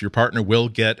spouse, your partner will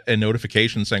get a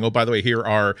notification saying, oh, by the way, here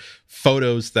are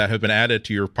photos that have been added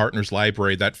to your partner's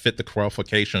library that fit the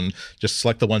qualification. Just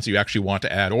select the ones you actually want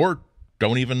to add, or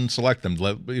don't even select them.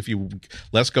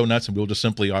 Let's go nuts and we'll just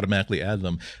simply automatically add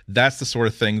them. That's the sort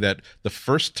of thing that the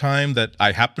first time that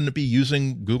I happen to be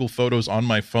using Google Photos on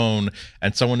my phone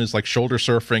and someone is like shoulder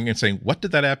surfing and saying, what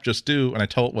did that app just do? And I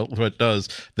tell it what it does.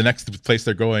 The next place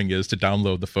they're going is to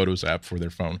download the Photos app for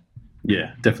their phone.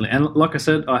 Yeah, definitely. And like I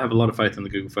said, I have a lot of faith in the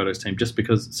Google Photos team just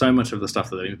because so much of the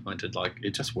stuff that they implemented, like,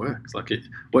 it just works. Like,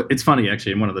 it's funny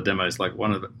actually, in one of the demos, like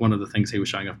one of the things he was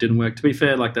showing off didn't work. To be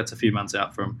fair, like, that's a few months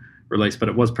out from release, but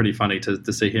it was pretty funny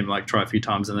to see him like try a few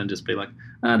times and then just be like,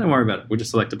 don't worry about it. We'll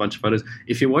just select a bunch of photos.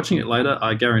 If you're watching it later,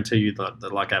 I guarantee you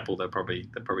that like Apple, they'll probably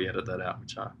edit that out,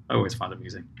 which I always find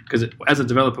amusing. Because as a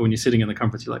developer, when you're sitting in the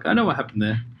conference, you're like, I know what happened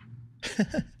there.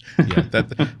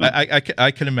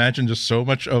 I can imagine just so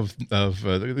much of the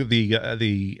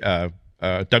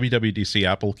WWDC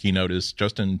Apple keynote is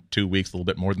just in 2 weeks, a little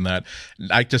bit more than that.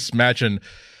 I just imagine,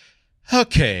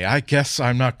 okay, I guess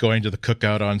I'm not going to the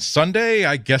cookout on Sunday.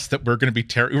 I guess that we're going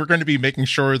to be making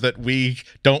sure that we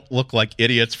don't look like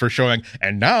idiots for showing.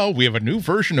 And now we have a new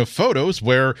version of Photos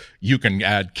where you can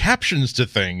add captions to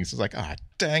things. It's like,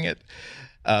 dang it.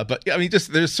 But I mean,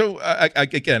 just there's so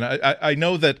I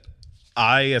know that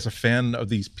I, as a fan of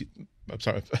these, I'm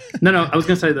sorry. No, I was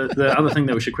going to say the other thing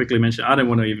that we should quickly mention, I don't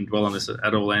want to even dwell on this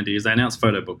at all, Andy, is they announced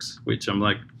photo books, which I'm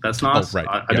like, that's nice. Oh,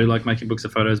 right. I do like making books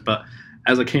of photos, but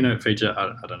as a keynote feature,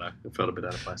 I don't know, it felt a bit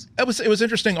out of place. It was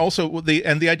interesting also, the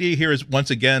idea here is, once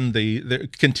again, the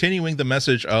continuing the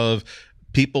message of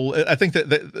people. I think that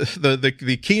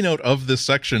the keynote of this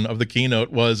section of the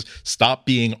keynote was stop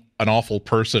being an awful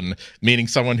person, meaning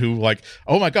someone who like,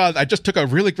 oh my God, I just took a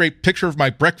really great picture of my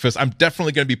breakfast. I'm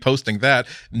definitely going to be posting that.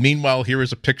 Meanwhile, here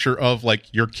is a picture of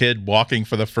like your kid walking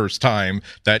for the first time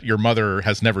that your mother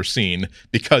has never seen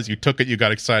because you took it, you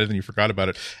got excited, and you forgot about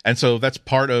it. And so that's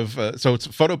part of, so it's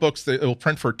photo books that it will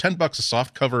print for $10, a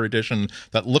soft cover edition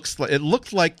that looked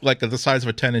like the size of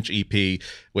a 10-inch EP,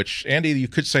 which, Andy, you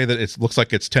could say that it looks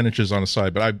like it's 10 inches on the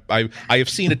side, but I have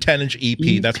seen a 10-inch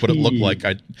EP. That's what it looked like.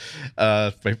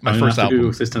 My first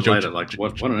album.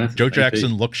 What on earth? Joe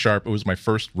Jackson Look Sharp. It was my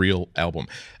first real album.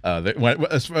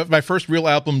 My first real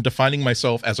album defining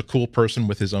myself as a cool person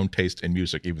with his own taste in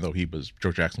music, even though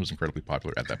Joe Jackson was incredibly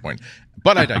popular at that point.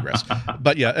 But I digress.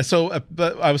 But yeah, so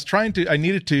but I was trying to. I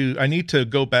need to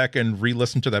go back and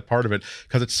re-listen to that part of it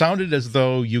because it sounded as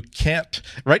though you can't.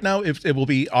 Right now, it will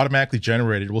be automatically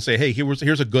generated. We'll say, hey,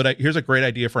 here's a great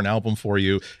idea for an album for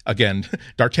you. Again,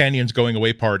 D'Artagnan's going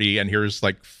away party, and here's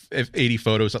like 80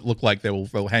 photos that that look like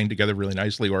they'll hang together really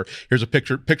nicely, or here's a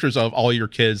pictures of all your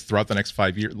kids throughout the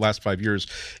last 5 years.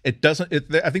 It doesn't.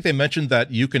 I think they mentioned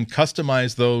that you can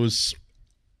customize those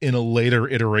in a later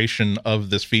iteration of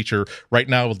this feature. Right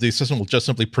now, the system will just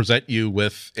simply present you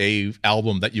with a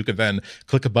album that you can then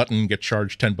click a button, get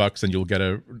charged $10, and you'll get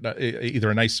either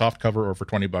a nice soft cover, or for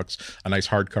 $20, a nice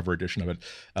hardcover edition of it.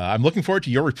 I'm looking forward to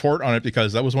your report on it,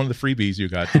 because that was one of the freebies you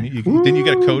got. Didn't you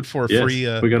get a code for a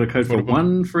free? We got a code for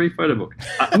one free photo book.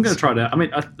 I'm going to try it out. I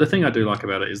mean, the thing I do like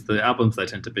about it is the albums they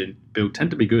tend to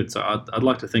be good. So I'd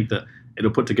like to think that it'll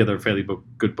put together a fairly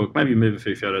good book. Maybe move a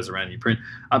few photos around and you print.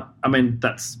 I mean,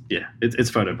 it's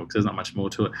photo books. There's not much more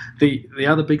to it. The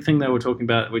other big thing they were talking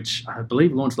about, which I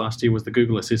believe launched last year, was the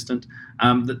Google Assistant.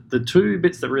 The two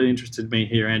bits that really interested me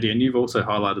here, Andy, and you've also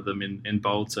highlighted them in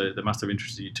bold, so they must have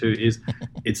interested you too, is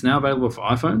it's now available for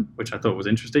iPhone, which I thought was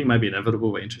interesting, maybe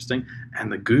inevitable, but interesting,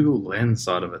 and the Google Lens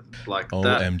side of it. Like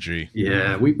OMG.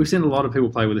 Yeah, we've seen a lot of people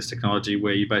play with this technology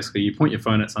where you point your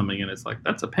phone at something and it's like,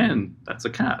 that's a pen, that's a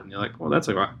cat. And you're like, well, that's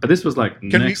all right. But this was like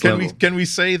next level. Can we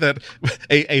say that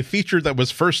a feature that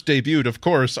was first debuted, of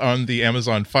course, on the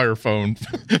Amazon Fire Phone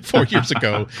 4 years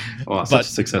ago. Such a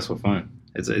successful phone.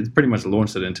 It's pretty much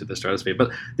launched it into the stratosphere.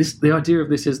 But the idea of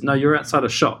this is, no, you're outside a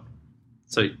shop.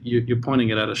 So you're pointing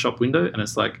it at a shop window, and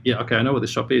it's like, yeah, okay, I know what the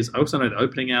shop is. I also know the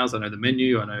opening hours. I know the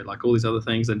menu. I know like all these other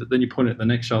things. And then you point it at the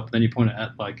next shop. Then you point it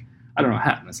at like, I don't know, a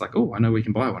hat, and it's like, oh, I know we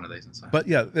can buy one of these. And so. But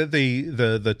yeah,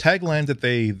 the tagline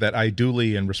that I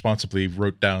duly and responsibly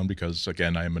wrote down, because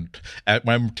again,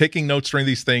 I'm taking notes during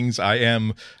these things.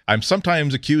 I'm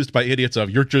sometimes accused by idiots of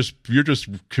you're just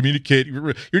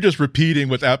communicating, you're just repeating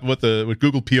what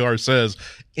Google PR says.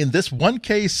 In this one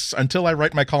case, until I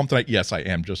write my column tonight, yes, I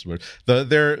am just but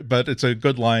it's a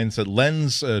good line. It said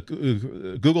Lens,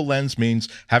 Google Lens means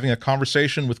having a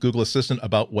conversation with Google Assistant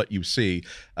about what you see.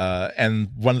 And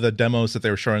one of the demos that they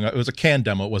were showing, it was a canned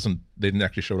demo. They didn't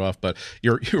actually show it off, but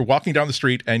you're walking down the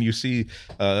street and you see,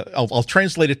 I'll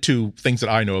translate it to things that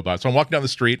I know about. So I'm walking down the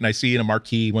street and I see in a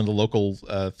marquee, one of the local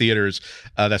theaters,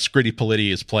 that Scritti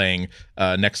Politti is playing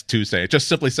next Tuesday. It just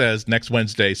simply says next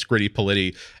Wednesday, Scritti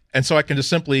Politti. And so I can just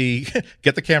simply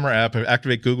get the camera app,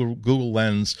 activate Google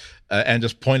Lens, and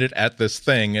just point it at this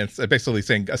thing. It's basically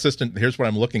saying, Assistant, here's what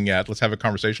I'm looking at. Let's have a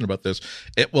conversation about this.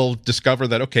 It will discover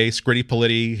that, okay, Scritti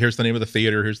Politti, here's the name of the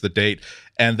theater, here's the date.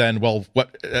 And then, well,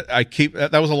 that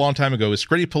was a long time ago. Is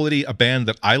Scritti Politti a band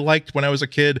that I liked when I was a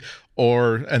kid?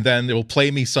 And then it will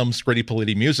play me some Scritti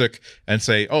Politti music and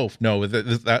say, oh, no,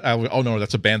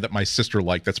 that's a band that my sister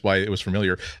liked. That's why it was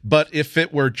familiar. But if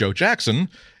it were Joe Jackson,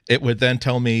 it would then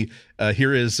tell me, it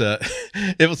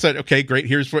will say, okay, great.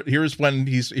 Here's when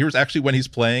he's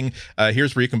playing.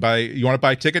 Here's where you can buy. You want to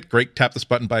buy a ticket? Great. Tap this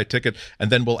button, buy a ticket,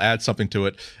 and then we'll add something to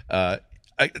it.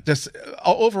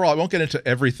 Overall, I won't get into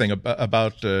everything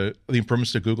about the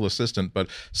improvements to Google Assistant, but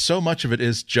so much of it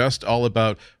is just all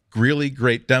about really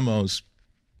great demos.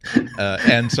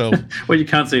 And so what you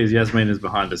can't see is Yasmin is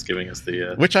behind us giving us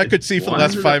the which I could see for the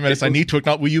last 5 minutes. I need to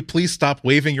acknowledge, will you please stop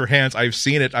waving your hands? I've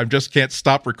seen it. I just can't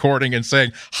stop recording and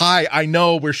saying, hi, I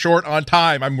know we're short on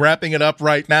time. I'm wrapping it up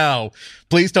right now.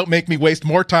 Please don't make me waste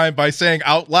more time by saying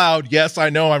out loud, yes,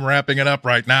 I know I'm wrapping it up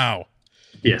right now.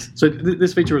 Yes. So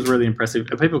this feature was really impressive.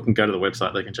 People can go to the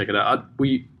website. They can check it out.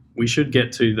 We should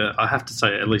get to I have to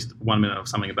say at least 1 minute of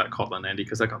something about Kotlin, Andy,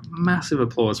 because I got massive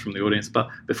applause from the audience. But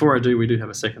before I do, we do have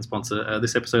a second sponsor.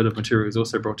 This episode of Material is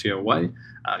also brought to you Away.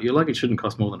 Your luggage shouldn't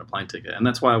cost more than a plane ticket. And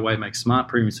that's why Away makes smart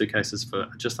premium suitcases for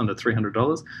just under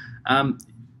 $300.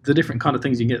 The different kind of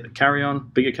things you can get, the carry-on,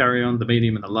 bigger carry-on, the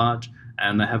medium and the large.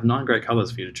 And they have 9 great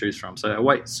colors for you to choose from. So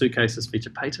Away suitcases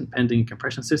feature patent-pending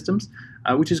compression systems,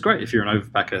 which is great if you're an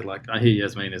overpacker, like I hear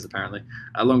Yasmin is apparently,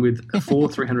 along with 4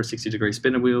 360-degree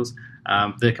spinner wheels.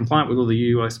 They're compliant with all the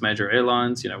US major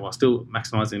airlines, while still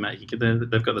maximizing that.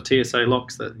 They've got the TSA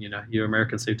locks that, you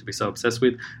Americans seem to be so obsessed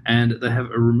with. And they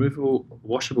have a removable,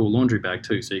 washable laundry bag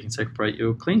too, so you can separate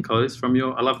your clean clothes from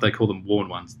I love they call them worn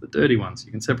ones, the dirty ones.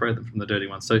 You can separate them from the dirty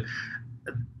ones. So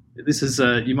this is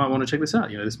you might want to check this out.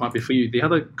 This might be for you. The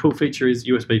other cool feature is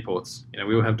USB ports.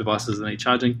 We all have devices that need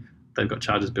charging. They've got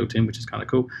chargers built in, which is kind of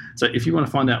cool. So if you want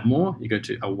to find out more, you go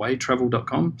to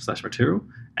awaytravel.com/material,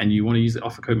 and you want to use the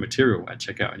offer code material at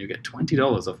checkout, and you get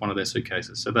 $20 off one of their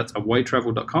suitcases. So that's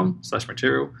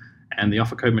awaytravel.com/material, and the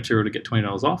offer code material to get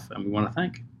 $20 off. And we want to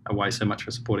thank Away so much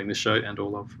for supporting this show and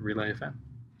all of Relay FM.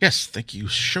 Yes, thank you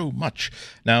so much.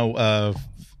 Now,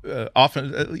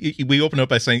 often we open up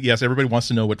by saying, yes, everybody wants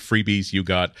to know what freebies you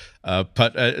got,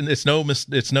 but it's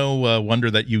no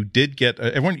wonder that you did get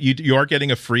everyone. You are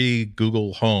getting a free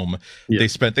Google Home. Yeah. They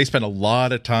spent a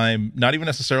lot of time not even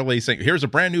necessarily saying, here's a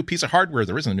brand new piece of hardware.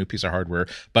 There isn't a new piece of hardware,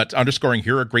 but underscoring,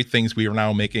 here are great things we are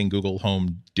now making Google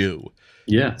Home do.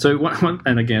 Yeah. So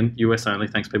and again, US only.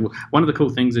 Thanks, people. One of the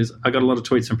cool things is I got a lot of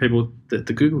tweets from people that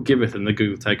the Google giveth and the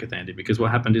Google taketh, Andy, because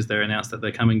what happened is they announced that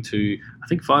they're coming to, I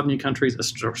think, 5 new countries.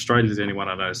 Australia is the only one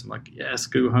I know. So I'm like, yes,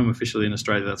 Google Home officially in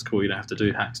Australia. That's cool. You don't have to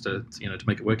do hacks to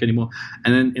make it work anymore.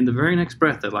 And then in the very next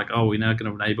breath, they're like, oh, we're now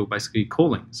going to enable basically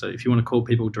calling. So if you want to call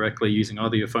people directly using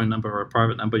either your phone number or a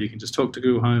private number, you can just talk to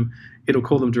Google Home. It'll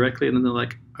call them directly, and then they're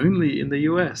like, only in the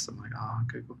US. I'm like, oh,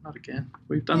 Google, not again.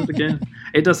 We've done it again.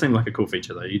 It does seem like a cool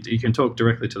feature, though. You can talk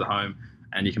directly to the home,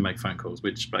 and you can make phone calls,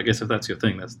 which I guess if that's your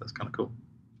thing, that's kind of cool.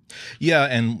 Yeah,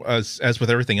 and as with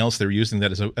everything else, they're using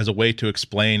that as a way to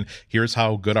explain, here's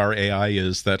how good our AI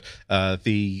is. That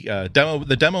the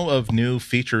demo of new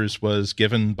features was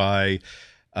given by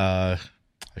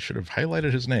I should have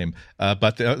highlighted his name,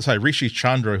 but Rishi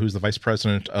Chandra, who's the vice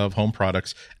president of home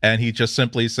products, and he just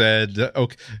simply said,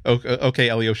 okay,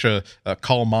 Alyosha,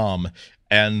 call mom.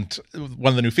 And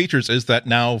one of the new features is that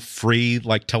now free,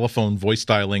 like, telephone voice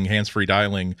dialing, hands-free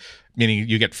dialing, meaning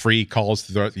you get free calls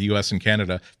throughout the US and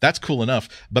Canada. That's cool enough.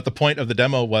 But the point of the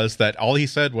demo was that all he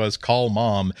said was call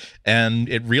mom, and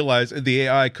it realized the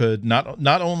AI could not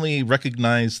only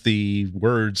recognize the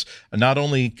words, not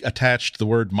only attached the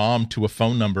word mom to a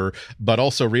phone number, but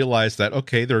also realized that,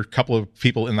 okay, there are a couple of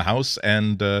people in the house,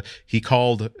 and the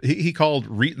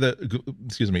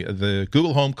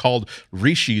Google Home called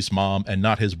Rishi's mom and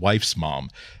not his wife's mom,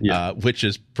 which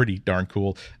is pretty darn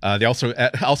cool. They also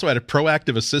added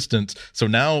proactive assistance. So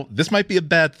now this might be a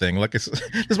bad thing.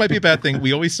 This might be a bad thing.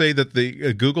 We always say that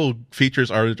the Google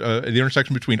features are the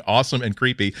intersection between awesome and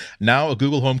creepy. Now a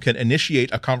Google Home can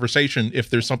initiate a conversation if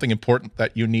there's something important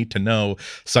that you need to know,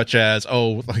 such as,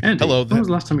 Andy, hello. When was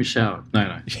the last time you showered?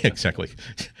 No. Yeah, exactly.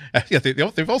 Yeah,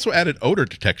 they've also added odor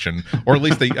detection, or at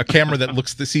least a camera that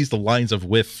sees the lines of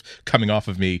whiff coming off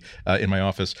of me in my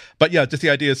office. But yeah, just the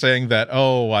idea of saying that,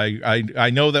 I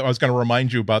know that I was going to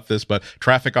remind you about this, but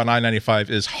traffic on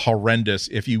I-95 is horrendous.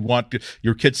 If you want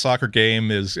your kid's soccer game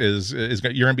is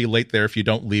you're going to be late there if you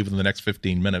don't leave in the next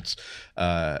 15 minutes.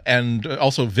 And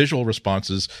also visual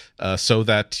responses, so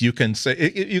that you can say,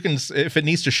 if it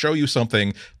needs to show you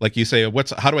something, like you say,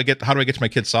 how do I get to my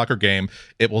kid's soccer game?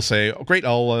 It will say, oh, great,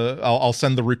 I'll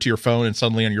send the route to your phone, and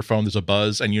suddenly on your phone there's a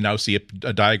buzz, and you now see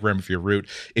a diagram of your route.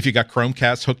 If you got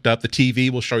Chromecast hooked up, the TV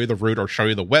will show you the route, or show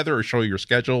you the weather, or show you your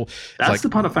schedule. That's the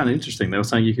part I found interesting. They were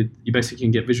saying you basically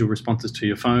can get visual responses to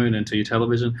your phone and to your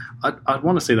television. I'd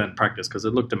want to see that in practice, because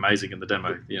it looked amazing in the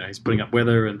demo. He's putting up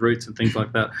weather and routes and things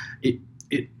like that.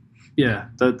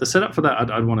 The setup for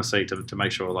that I'd want to see to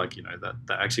make sure that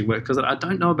actually works, because I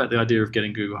don't know about the idea of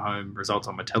getting Google Home results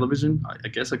on my television. I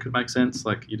guess it could make sense.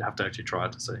 You'd have to actually try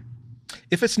it to see.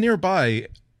 If it's nearby,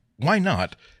 why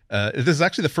not? This is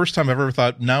actually the first time I've ever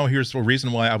thought, now here's a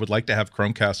reason why I would like to have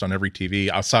Chromecast on every TV,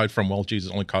 aside from, well, geez,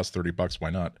 it only costs $30. Why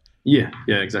not? Yeah,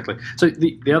 exactly. So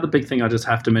the other big thing I just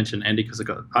have to mention, Andy, because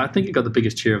I think it got the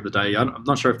biggest cheer of the day. I'm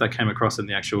not sure if that came across in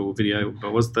the actual video,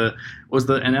 but was the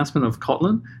announcement of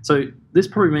Kotlin. So this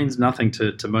probably means nothing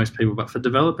to most people, but for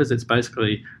developers, it's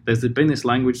basically, there's been this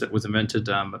language that was invented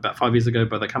about 5 years ago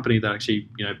by the company that actually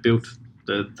built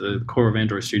the core of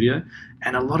Android Studio,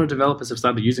 and a lot of developers have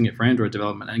started using it for Android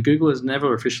development, and Google has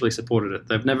never officially supported it.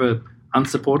 They've never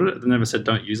unsupported it. They've never said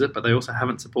don't use it, but they also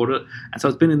haven't supported it. And so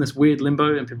it's been in this weird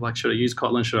limbo, and people are like, should I use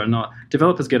Kotlin, should I not?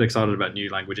 Developers get excited about new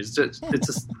languages. It's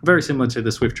just very similar to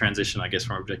the Swift transition, I guess,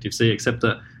 from Objective-C, except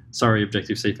that, sorry,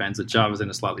 Objective-C fans, that Java's in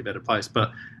a slightly better place.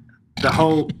 But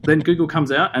then Google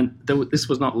comes out, and this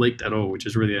was not leaked at all, which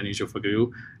is really unusual for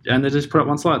Google. And they just put up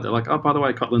one slide. They're like, oh, by the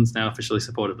way, Kotlin's now officially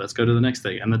supported. Let's go to the next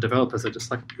thing. And the developers are just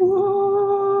like, whoa.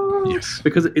 Yes.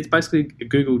 Because it's basically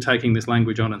Google taking this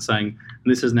language on and saying,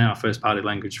 this is now a first-party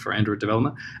language for Android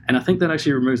development. And I think that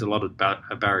actually removes a lot of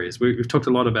barriers. We've talked a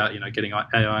lot about, getting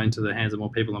AI into the hands of more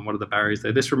people, and what are the barriers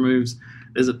there. There's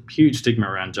a huge stigma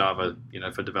around Java,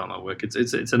 for development work.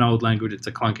 It's an old language. It's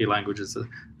a clunky language. It's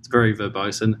very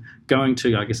verbose. And going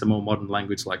to, I guess, a more modern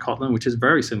language like Kotlin, which is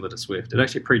very similar to Swift. It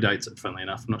actually predates it, funnily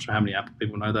enough. I'm not sure how many Apple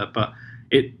people know that, but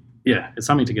it's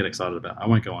something to get excited about. I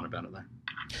won't go on about it, though.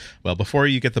 Well, before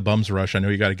you get the bums rush, I know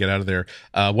you got to get out of there.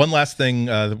 One last thing.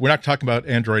 We're not talking about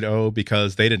Android O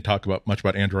because they didn't talk much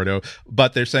about Android O,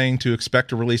 but they're saying to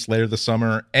expect a release later this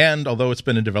summer. And although it's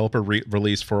been a developer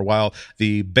release for a while,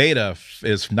 the beta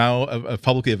is now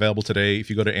publicly available today. If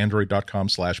you go to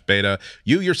android.com/beta,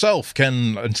 you yourself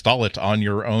can install it on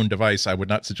your own device. I would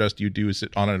not suggest you do it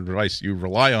on a device you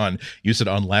rely on. Use it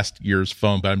on last year's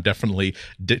phone, but I'm definitely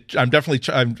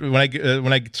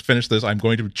when I finish this, I'm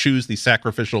going to choose the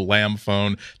sacrificial lamb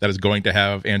phone that is going to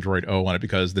have Android O on it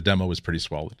because the demo is pretty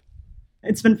swallowed.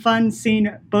 It's been fun seeing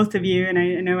both of you, and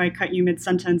I know I cut you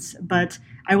mid-sentence, but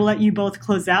I will let you both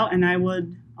close out, and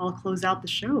I'll close out the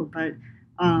show. But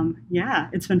yeah,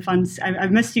 it's been fun.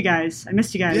 I've missed you guys.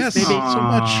 Yes, maybe so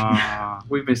much.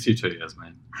 We've missed you too,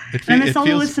 Yasmin. I miss all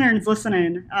the listeners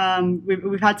listening.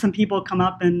 We've had some people come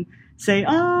up and say,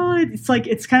 "Oh,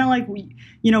 it's kind of like we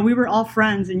were all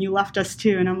friends and you left us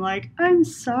too," and I'm like, "I'm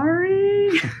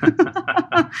sorry."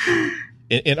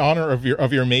 In honor of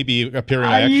your maybe appearing,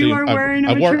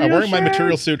 I'm wearing my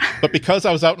material suit, but because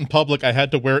I was out in public, I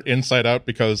had to wear it inside out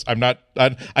because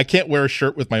I can't wear a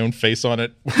shirt with my own face on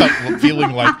it without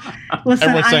feeling like listen,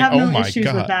 everyone's saying, I have no my issues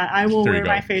God. with that. I will wear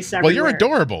my face everywhere. Well, you're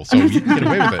adorable, so you can get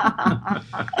away with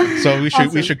it. So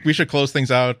we should close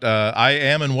things out. I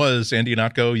am and was Andy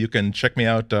Ihnatko. You can check me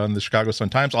out on the Chicago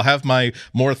Sun-Times. I'll have my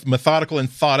more methodical and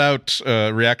thought out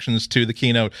reactions to the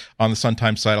keynote on the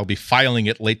Sun-Times site. I'll be filing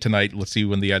it late tonight. Let's see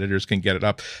when the editors can get it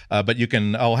up. But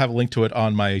I'll have a link to it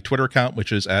on my Twitter account,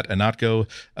 which is @Ihnatko.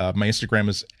 My Instagram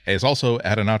is also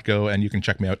 @Ihnatko, and you can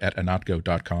check me out at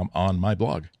ihnatko.com on my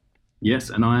blog.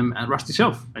 Yes, and I'm at Rusty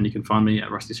Shelf, and you can find me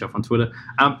at Rusty Shelf on Twitter.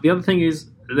 The other thing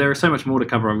is, there is so much more to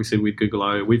cover, obviously, with Google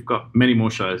I/O. We've got many more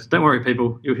shows. Don't worry,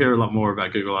 people. You'll hear a lot more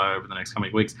about Google I/O over the next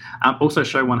coming weeks. Also,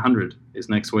 show 100 is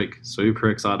next week. Super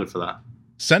excited for that.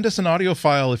 Send us an audio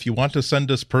file if you want to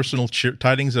send us personal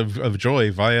tidings of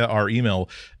joy via our email,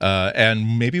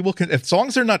 and maybe as long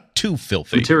as they're not too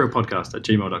filthy.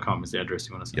 Materialpodcast@gmail.com is the address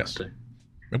you want to send us to.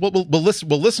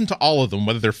 We'll listen to all of them,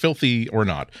 whether they're filthy or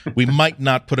not. We might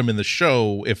not put them in the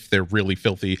show if they're really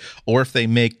filthy, or if they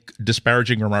make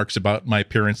disparaging remarks about my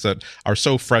appearance that are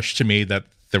so fresh to me that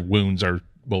their wounds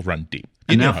will run deep.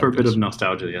 And now for a bit of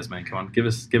nostalgia, Yasmin. Come on, give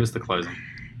us the closing.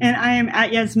 And I am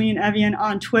at Yasmin Evian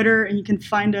on Twitter, and you can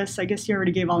find us. I guess you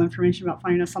already gave all the information about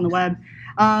finding us on the web.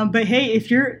 But hey,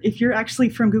 if you're actually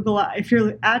from Google, if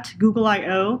you're at Google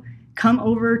I/O, come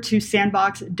over to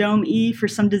Sandbox Dome E for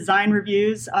some design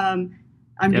reviews. I'm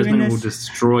doing this. Will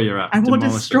destroy your app. I will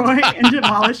destroy and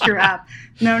demolish your app.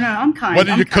 No, I'm kind. What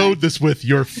did you code this with?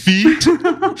 Your feet?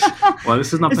 Well,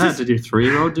 this is not bad. Did your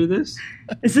 3-year-old do this?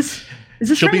 Is this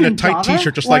She'll be in a tight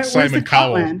T-shirt just like Simon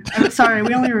Cowell. Sorry,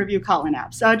 we only review Kotlin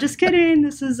apps. Just kidding.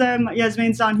 This is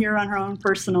Yasmin's on here on her own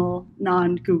personal,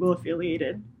 non-Google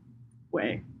affiliated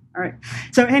way. All right.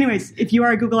 So anyways, if you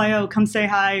are at Google I/O, come say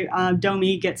hi.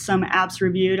 Domi, get some apps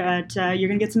reviewed. You're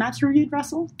going to get some apps reviewed,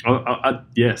 Russell?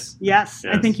 Yes. Yes,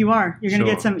 I think you are. You're going to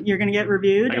get You're going to get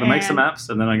reviewed. I'm going to make some apps,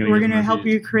 and then we're going to help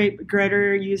you create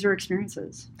greater user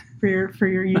experiences for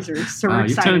your users. So we're excited.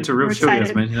 You've turned into real chill,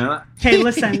 Yasmin. You know that? Hey,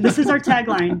 listen. This is our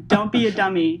tagline. Don't be a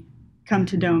dummy. Come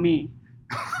to Domi.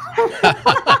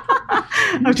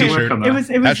 Okay, it was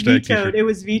vetoed. T-shirt. It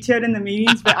was vetoed in the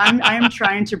meetings, but I am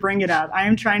trying to bring it up. I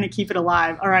am trying to keep it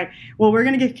alive. All right. Well, we're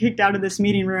going to get kicked out of this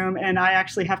meeting room, and I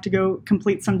actually have to go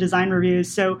complete some design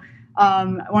reviews. So I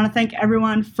want to thank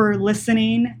everyone for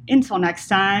listening. Until next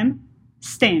time,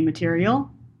 stay in material.